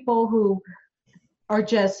some people who are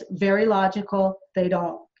just very logical. They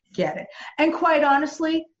don't get it. And quite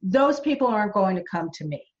honestly, those people aren't going to come to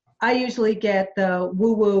me. I usually get the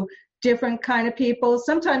woo-woo, different kind of people.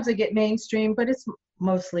 Sometimes I get mainstream, but it's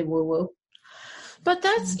mostly woo-woo. But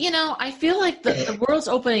that's, I feel like the world's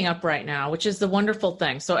opening up right now, which is the wonderful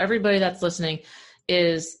thing. So everybody that's listening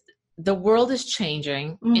is the world is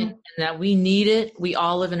changing and that we need it. We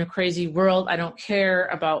all live in a crazy world. I don't care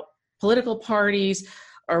about political parties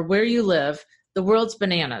or where you live. The world's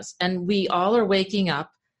bananas. And we all are waking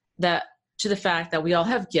up to the fact that we all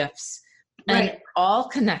have gifts and all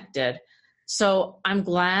connected. So I'm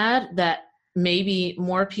glad that maybe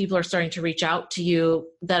more people are starting to reach out to you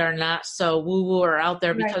that are not so woo-woo or out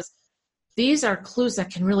there, because these are clues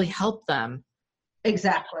that can really help them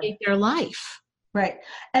navigate their life. Right.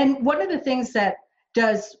 And one of the things that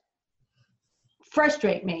does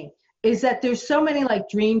frustrate me is that there's so many like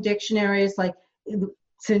dream dictionaries, like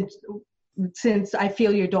since I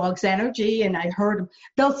feel your dog's energy, and I heard them,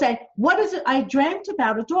 they'll say, what is it? I dreamt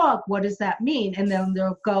about a dog. What does that mean? And then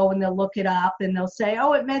they'll go and they'll look it up and they'll say,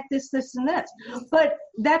 oh, it meant this, this, and this. But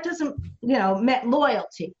that doesn't, meant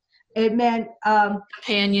loyalty. It meant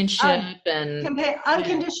companionship and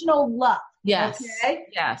unconditional love. Yes. Okay?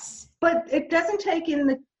 Yes. But it doesn't take in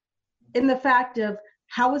the fact of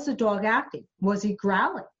how was the dog acting? Was he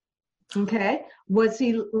growling? Okay. Was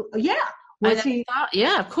he? Yeah.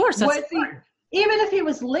 Yeah, of course. That's even if he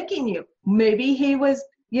was licking you, maybe he was,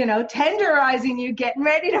 tenderizing you, getting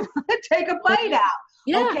ready to take a bite out.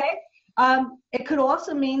 Yeah. Okay. It could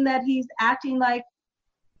also mean that he's acting like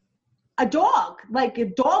a dog, like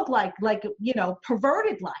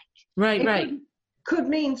perverted like. Right. Could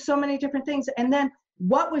mean so many different things. And then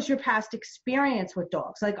what was your past experience with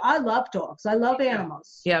dogs? Like, I love dogs. I love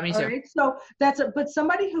animals. Yeah, me too. Right? So but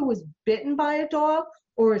somebody who was bitten by a dog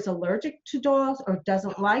or is allergic to dogs or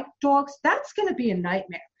doesn't like dogs, that's going to be a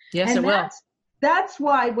nightmare. Yes, and it will. That's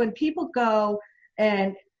why when people go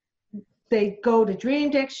and they go to dream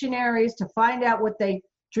dictionaries to find out what they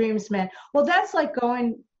dreams meant, well, that's like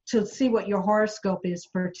going to see what your horoscope is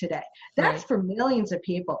for today. That's for millions of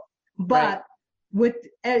people. But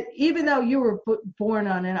even though you were born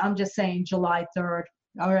on, and I'm just saying July 3rd,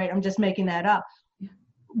 all right, I'm just making that up.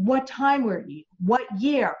 What time were you? What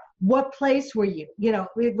year? What place were you?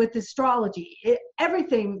 With astrology,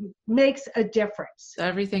 everything makes a difference.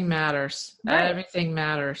 Everything matters. Right. Everything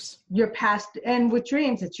matters. Your past, and with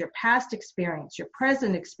dreams, it's your past experience, your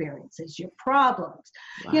present experiences, your problems.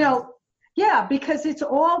 Wow. Because it's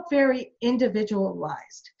all very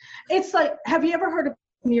individualized. It's like, have you ever heard of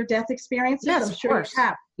near-death experiences? Yes, I'm sure you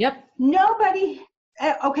have. Yep. Nobody.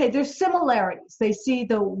 Okay, there's similarities. They see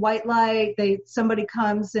the white light. Somebody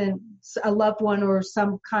comes and a loved one or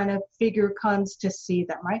some kind of figure comes to see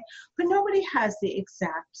them, right? But nobody has the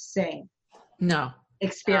exact same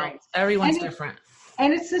experience. No, everyone's different.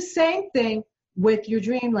 And it's the same thing with your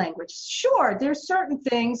dream language. Sure, there's certain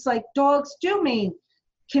things like dogs do mean,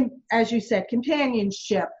 as you said,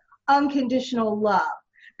 companionship, unconditional love.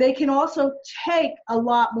 They can also take a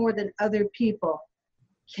lot more than other people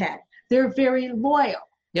can. They're very loyal,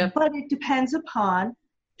 but it depends upon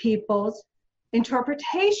people's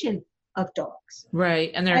interpretation of dogs.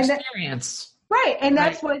 Right, and their experience. And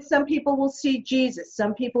that's why some people will see Jesus.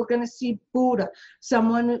 Some people are going to see Buddha.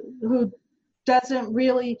 Someone who doesn't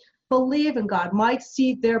really believe in God might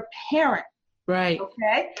see their parent. Right.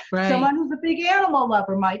 Okay? Right. Someone who's a big animal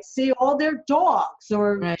lover might see all their dogs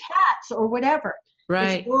or cats or whatever.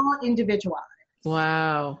 Right. It's all individualized.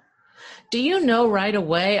 Wow. Do you know right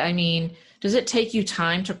away? I mean, does it take you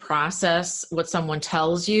time to process what someone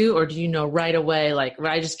tells you, or do you know right away, like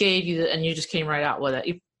I just gave you and you just came right out with it?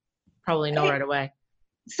 You probably know right away.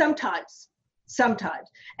 Sometimes.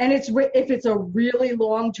 And if it's a really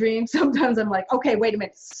long dream, sometimes I'm like, okay, wait a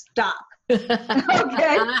minute, stop.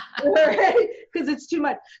 Okay? Because it's too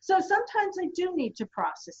much. So sometimes I do need to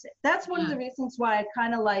process it. That's one of the reasons why I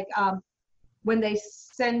kind of like, when they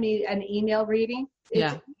send me an email reading,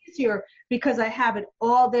 it's easier because I have it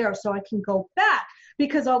all there so I can go back,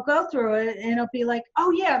 because I'll go through it and it'll be like,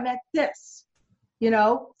 oh yeah, I meant this.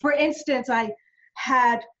 For instance, I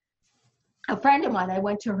had a friend of mine, I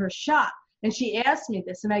went to her shop and she asked me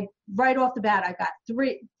this, and right off the bat, I got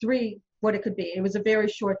three, what it could be. It was a very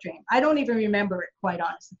short dream. I don't even remember it, quite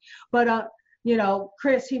honestly. But,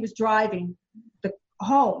 Chris, he was driving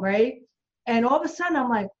home, right? And all of a sudden I'm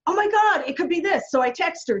like, oh my God, it could be this. So I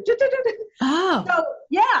text her. Oh.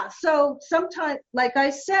 So sometimes, like I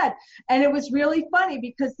said, and it was really funny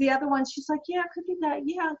because the other one, she's like, yeah, it could be that.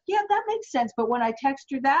 Yeah, that makes sense. But when I text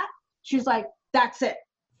her that, she's like, that's it.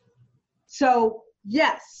 So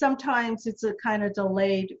yes, sometimes it's a kind of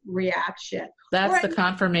delayed reaction. That's the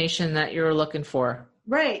confirmation that you're looking for.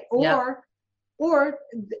 Right. Or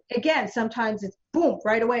again, sometimes it's boom,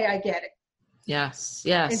 right away I get it. Yes.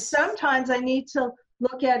 Yes. And sometimes I need to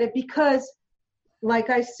look at it because, like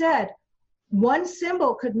I said, one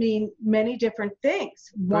symbol could mean many different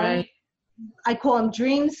things. Right. I call them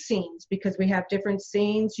dream scenes because we have different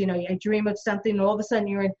scenes. You know, you dream of something and all of a sudden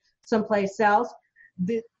you're in someplace else.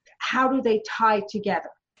 How do they tie together?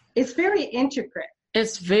 It's very intricate.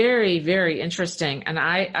 It's very, very interesting. And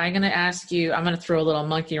I'm going to ask you, I'm going to throw a little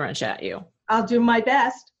monkey wrench at you. I'll do my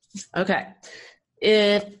best. Okay.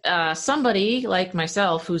 If somebody like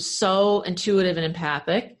myself who's so intuitive and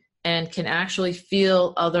empathic and can actually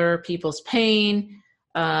feel other people's pain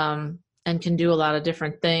and can do a lot of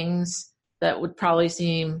different things that would probably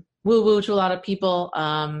seem woo-woo to a lot of people,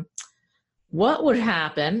 what would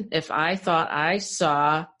happen if I thought I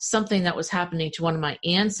saw something that was happening to one of my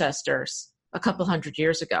ancestors a couple hundred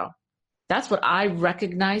years ago? That's what I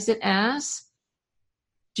recognize it as.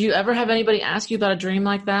 Do you ever have anybody ask you about a dream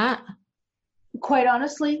like that? Quite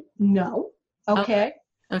honestly, no. Okay.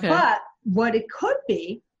 But what it could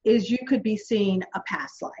be is you could be seeing a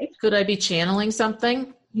past life. Could I be channeling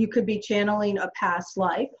something? You could be channeling a past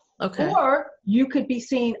life. Okay. Or you could be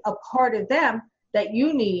seeing a part of them that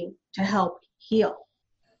you need to help heal.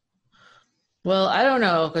 Well, I don't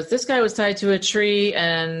know, because this guy was tied to a tree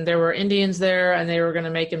and there were Indians there and they were going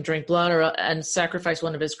to make him drink blood and sacrifice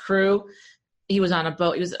one of his crew. He was on a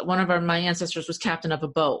boat. He was my ancestors was captain of a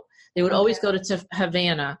boat. They would always go to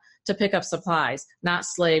Havana to pick up supplies, not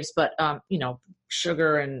slaves, but,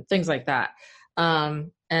 sugar and things like that.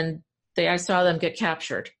 And I saw them get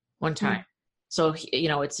captured one time. Mm-hmm. So,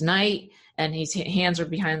 it's night and his hands are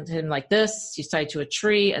behind him like this. He's tied to a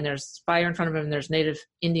tree and there's fire in front of him. And there's native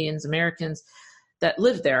Indians, Americans that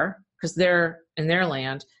live there because they're in their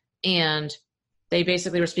land. And they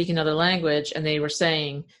basically were speaking another language. And they were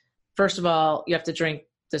saying, first of all, you have to drink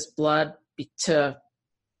this blood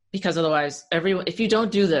because otherwise if you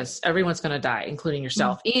don't do this, everyone's going to die, including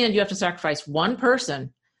yourself. Mm-hmm. And you have to sacrifice one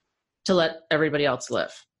person to let everybody else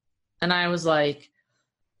live. And I was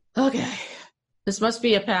okay, this must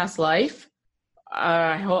be a past life.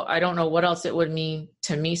 I don't know what else it would mean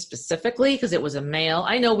to me specifically because it was a male.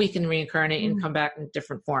 I know we can reincarnate and come back in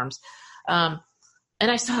different forms. And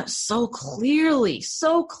I saw it so clearly,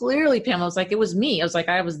 Pamela. It was it was me. I was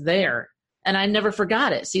I was there and I never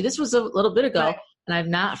forgot it. See, this was a little bit ago and I've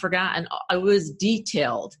not forgotten. I was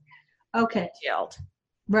detailed. Okay. Detailed.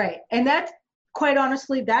 Right. And that, quite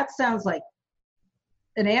honestly, that sounds like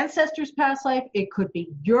an ancestor's past life. It could be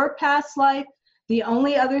your past life. The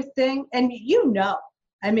only other thing, and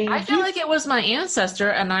I feel like it was my ancestor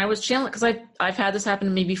and I was channeling because I've had this happen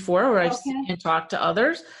to me before where I've seen and talked to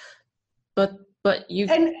others, but you've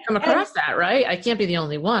come across that, right? I can't be the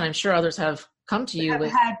only one. I'm sure others have come to you. Have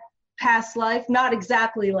had past life, not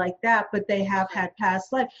exactly like that, but they have had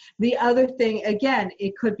past life. The other thing, again,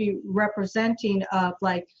 it could be representing of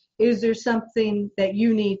is there something that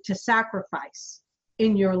you need to sacrifice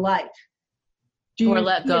in your life? Or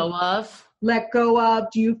let go of? Let go of.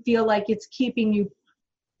 Do you feel like it's keeping you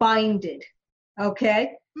binded?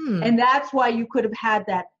 Okay. And that's why you could have had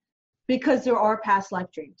that, because there are past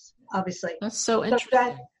life dreams, obviously. That's so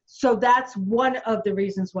interesting. So that's one of the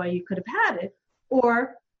reasons why you could have had it.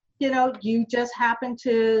 Or, you just happen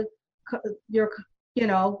to, your,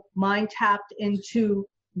 mind tapped into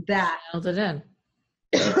that. Held it in.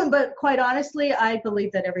 But quite honestly, I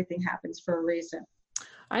believe that everything happens for a reason.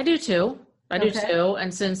 I do too.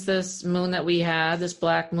 And since this moon that we had, this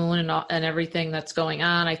black moon and everything that's going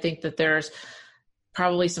on, I think that there's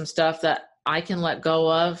probably some stuff that I can let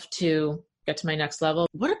go of to get to my next level.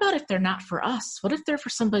 What about if they're not for us? What if they're for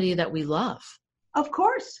somebody that we love? Of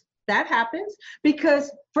course, that happens.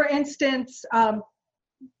 Because, for instance,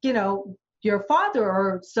 your father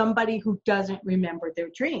or somebody who doesn't remember their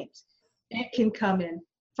dreams, it can come in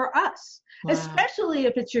for us. Wow. Especially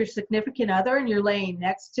if it's your significant other and you're laying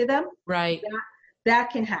next to them. Right. That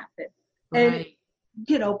can happen. Right.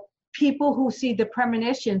 And, people who see the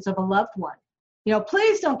premonitions of a loved one,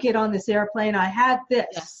 please don't get on this airplane. I had this.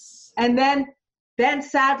 Yes. And then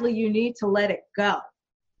sadly, you need to let it go.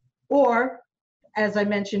 Or, as I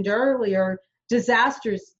mentioned earlier,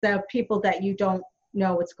 disasters, the people that you don't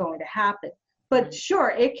know what's going to happen. But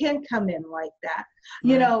sure, it can come in like that.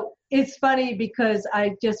 Right. It's funny because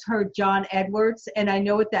I just heard John Edwards, and I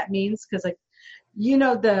know what that means because,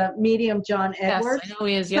 the medium John Edwards. Yes, I know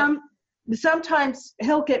he is. Yep. Sometimes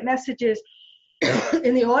he'll get messages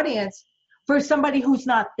in the audience for somebody who's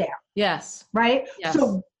not there. Yes. Right? Yes.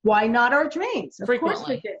 So why not our dreams? Of Frequently. course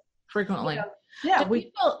we did. Frequently. Yeah.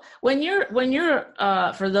 When you're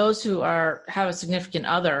for those who have a significant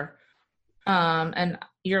other, and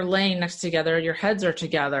you're laying next together, your heads are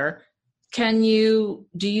together. Can you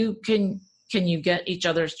get each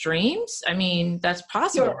other's dreams? I mean, that's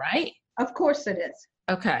possible, Sure. right? Of course it is.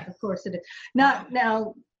 Okay. Of course it is. Not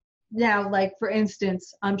now, like for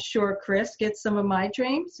instance, I'm sure Chris gets some of my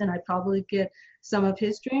dreams and I probably get some of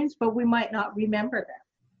his dreams, but we might not remember them.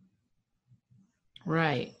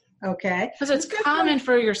 Right. Okay. Because it's common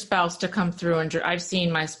for your spouse to come through, and I've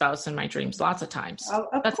seen my spouse in my dreams lots of times.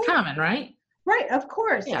 That's common, right? Right, of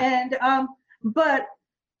course. Yeah. And but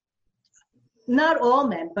not all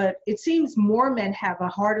men, but it seems more men have a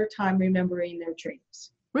harder time remembering their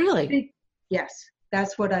dreams. Really? Yes,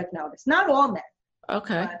 that's what I've noticed. Not all men.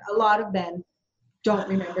 Okay. But a lot of men don't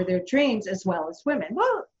remember their dreams as well as women.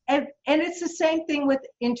 Well, and it's the same thing with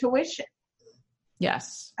intuition.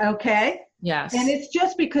 Yes. Okay? Yes. And it's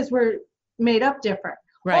just because we're made up different.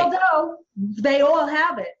 Right. Although they all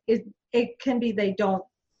have it. It can be they don't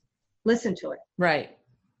listen to it. Right.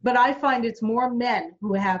 But I find it's more men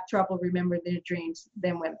who have trouble remembering their dreams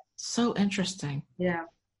than women. So interesting. Yeah.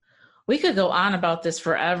 We could go on about this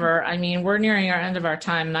forever. I mean, we're nearing our end of our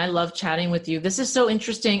time, and I love chatting with you. This is so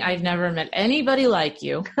interesting. I've never met anybody like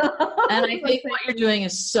you. And I think what you're doing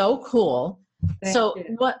is so cool. Thank so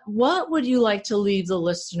you. what would you like to leave the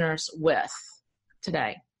listeners with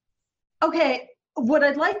today? Okay. What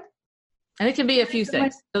I'd like. And it can be a few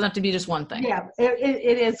things. It doesn't have to be just one thing. Yeah,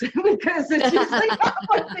 it is because it's usually not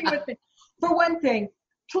one thing with me. For one thing,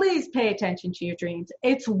 please pay attention to your dreams.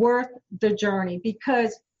 It's worth the journey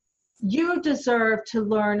because you deserve to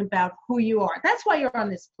learn about who you are. That's why you're on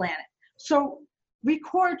this planet. So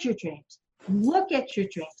record your dreams. Look at your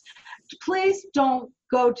dreams. Please don't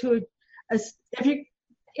go to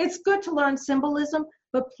it's good to learn symbolism,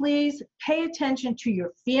 but please pay attention to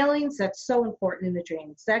your feelings. That's so important in the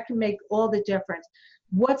dreams. That can make all the difference.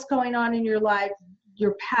 What's going on in your life,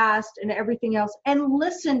 your past, and everything else. And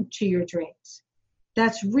listen to your dreams.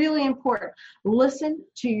 That's really important. Listen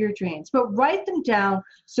to your dreams, but write them down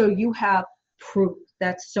so you have proof.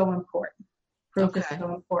 That's so important. Proof is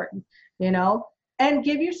so important, and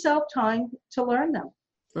give yourself time to learn them.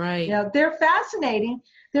 Right. They're fascinating.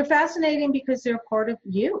 They're fascinating because they're part of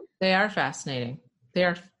you. They are fascinating.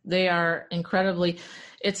 They are incredibly,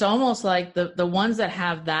 it's almost like the ones that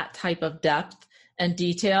have that type of depth and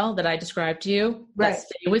detail that I described to you, right, that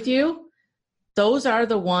stay with you. Those are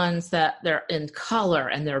the ones that they're in color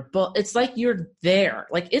and it's like you're there,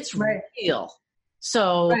 like it's real.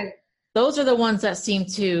 So those are the ones that seem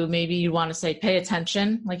to, maybe you want to say, pay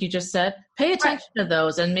attention. Like you just said, pay attention to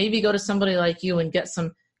those, and maybe go to somebody like you and get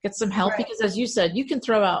some help. Because as you said, you can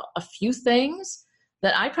throw out a few things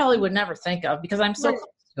that I probably would never think of because I'm so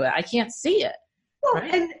close to it. I can't see it. Well,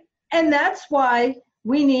 and that's why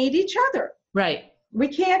we need each other. Right. We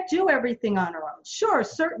can't do everything on our own. Sure,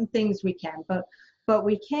 certain things we can, but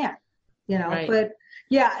we can't, But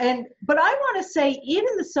but I want to say,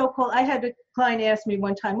 even the so-called, I had a client ask me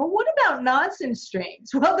one time, well, what about nonsense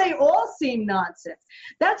dreams? Well, they all seem nonsense.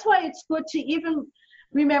 That's why it's good to even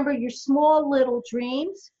remember your small little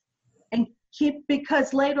dreams and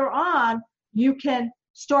because later on you can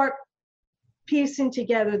start piecing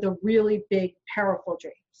together the really big, powerful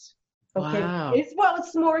dreams. Okay. Wow.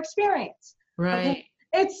 It's more experience. Right. Okay?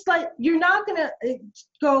 It's like you're not going to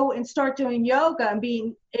go and start doing yoga and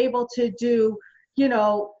being able to do,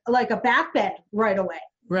 like a back bend right away.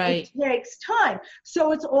 Right. It takes time.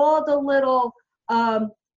 So it's all the little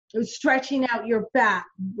stretching out your back,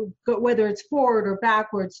 whether it's forward or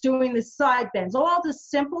backwards, doing the side bends, all the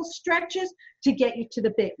simple stretches to get you to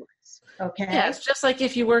the big ones. Okay. Yeah, it's just like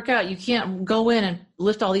if you work out, you can't go in and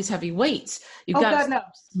lift all these heavy weights. You've got to start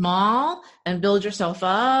small and build yourself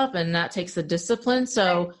up, and that takes the discipline.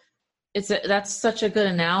 So that's such a good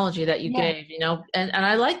analogy that you gave, and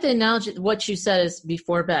I like the analogy. What you said is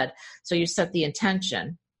before bed. So you set the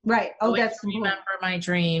intention. Right. Oh, that's remember my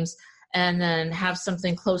dreams. And then have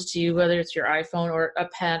something close to you, whether it's your iPhone or a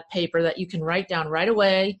pen, paper that you can write down right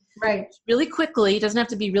away. Right. Really quickly. It doesn't have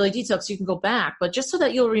to be really detailed so you can go back, but just so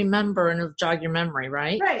that you'll remember and it'll jog your memory,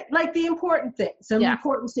 right? Right. Like the important things.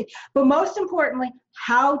 But most importantly,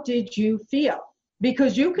 how did you feel?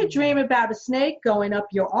 Because you could dream about a snake going up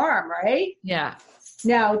your arm, right? Yeah.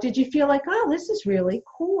 Now, did you feel like, oh, this is really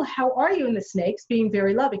cool? How are you? And the snake's being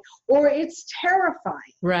very loving. Or it's terrifying.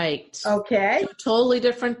 Right. Okay. Two totally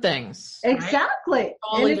different things. Exactly. Right?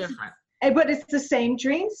 Totally different. But it's the same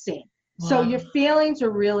dream scene. Wow. So your feelings are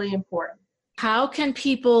really important. How can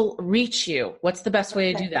people reach you? What's the best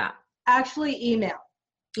way to do that? Actually, email.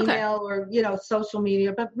 Or, social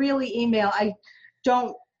media, but really email. I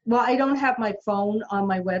don't have my phone on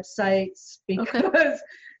my websites because...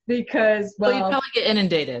 Because, you probably get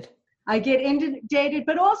inundated. I get inundated,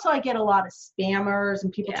 but also I get a lot of spammers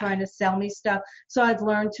and people trying to sell me stuff. So I've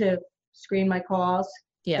learned to screen my calls.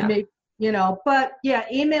 Yeah. Maybe, but yeah,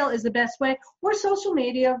 email is the best way, or social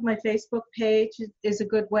media. My Facebook page is a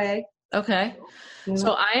good way. Okay.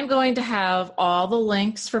 So I am going to have all the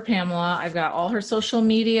links for Pamela. I've got all her social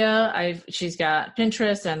media. She's got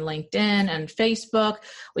Pinterest and LinkedIn and Facebook.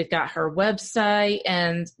 We've got her website,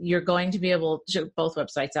 and you're going to be able to, both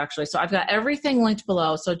websites actually. So I've got everything linked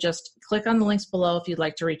below. So just click on the links below if you'd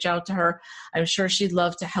like to reach out to her. I'm sure she'd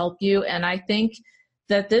love to help you. And I think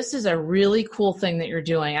that this is a really cool thing that you're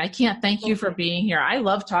doing. I can't thank you for being here. I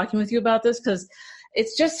love talking with you about this because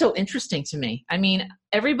it's just so interesting to me. I mean,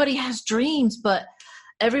 everybody has dreams, but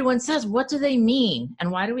everyone says, what do they mean?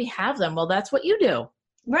 And why do we have them? Well, that's what you do.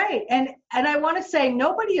 Right. And I want to say,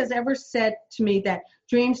 nobody has ever said to me that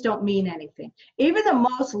dreams don't mean anything. Even the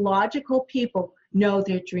most logical people know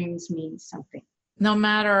their dreams mean something. No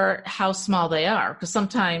matter how small they are, because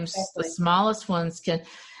sometimes the smallest ones can.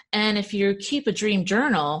 And if you keep a dream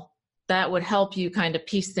journal, that would help you kind of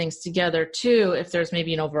piece things together too, if there's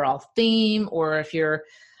maybe an overall theme, or if you're,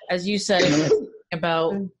 as you said,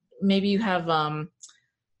 about maybe you have,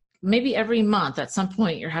 maybe every month at some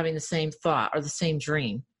point you're having the same thought or the same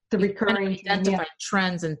dream. The recurring identify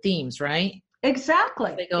trends and themes, right?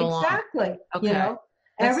 Exactly. They go exactly. Along. Okay.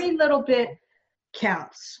 Every little bit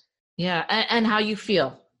counts. Yeah. And how you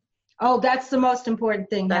feel. Oh, that's the most important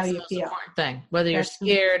thing. That's how the you most feel. Important thing. Whether you're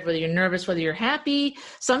scared, whether you're nervous, whether you're happy.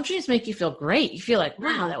 Some dreams make you feel great. You feel like,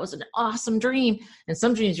 wow, that was an awesome dream. And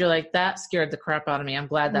some dreams you're like, that scared the crap out of me. I'm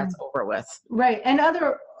glad that's over with. Right. And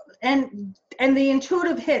the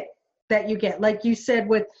intuitive hit that you get, like you said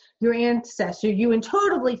with your ancestor, you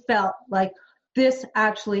intuitively felt like this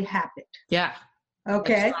actually happened. Yeah.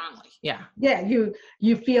 Okay. Strongly. Yeah. Yeah.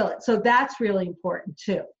 You feel it. So that's really important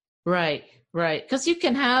too. Right. Right. Because you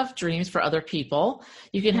can have dreams for other people.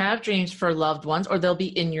 You can have dreams for loved ones, or they'll be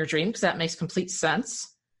in your dream, because that makes complete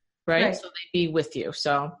sense. Right? So they be with you.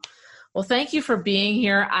 So, well, thank you for being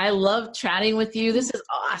here. I love chatting with you. This is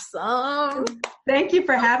awesome. Thank you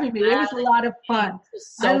for having me. It was a lot of fun.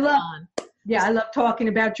 Fun. Yeah, I love talking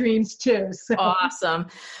about dreams too. So. Awesome.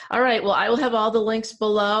 All right. Well, I will have all the links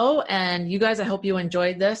below. And you guys, I hope you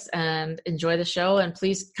enjoyed this and enjoy the show. And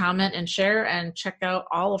please comment and share and check out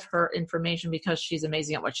all of her information, because she's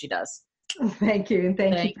amazing at what she does. Thank you. And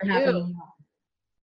thank you for having me on.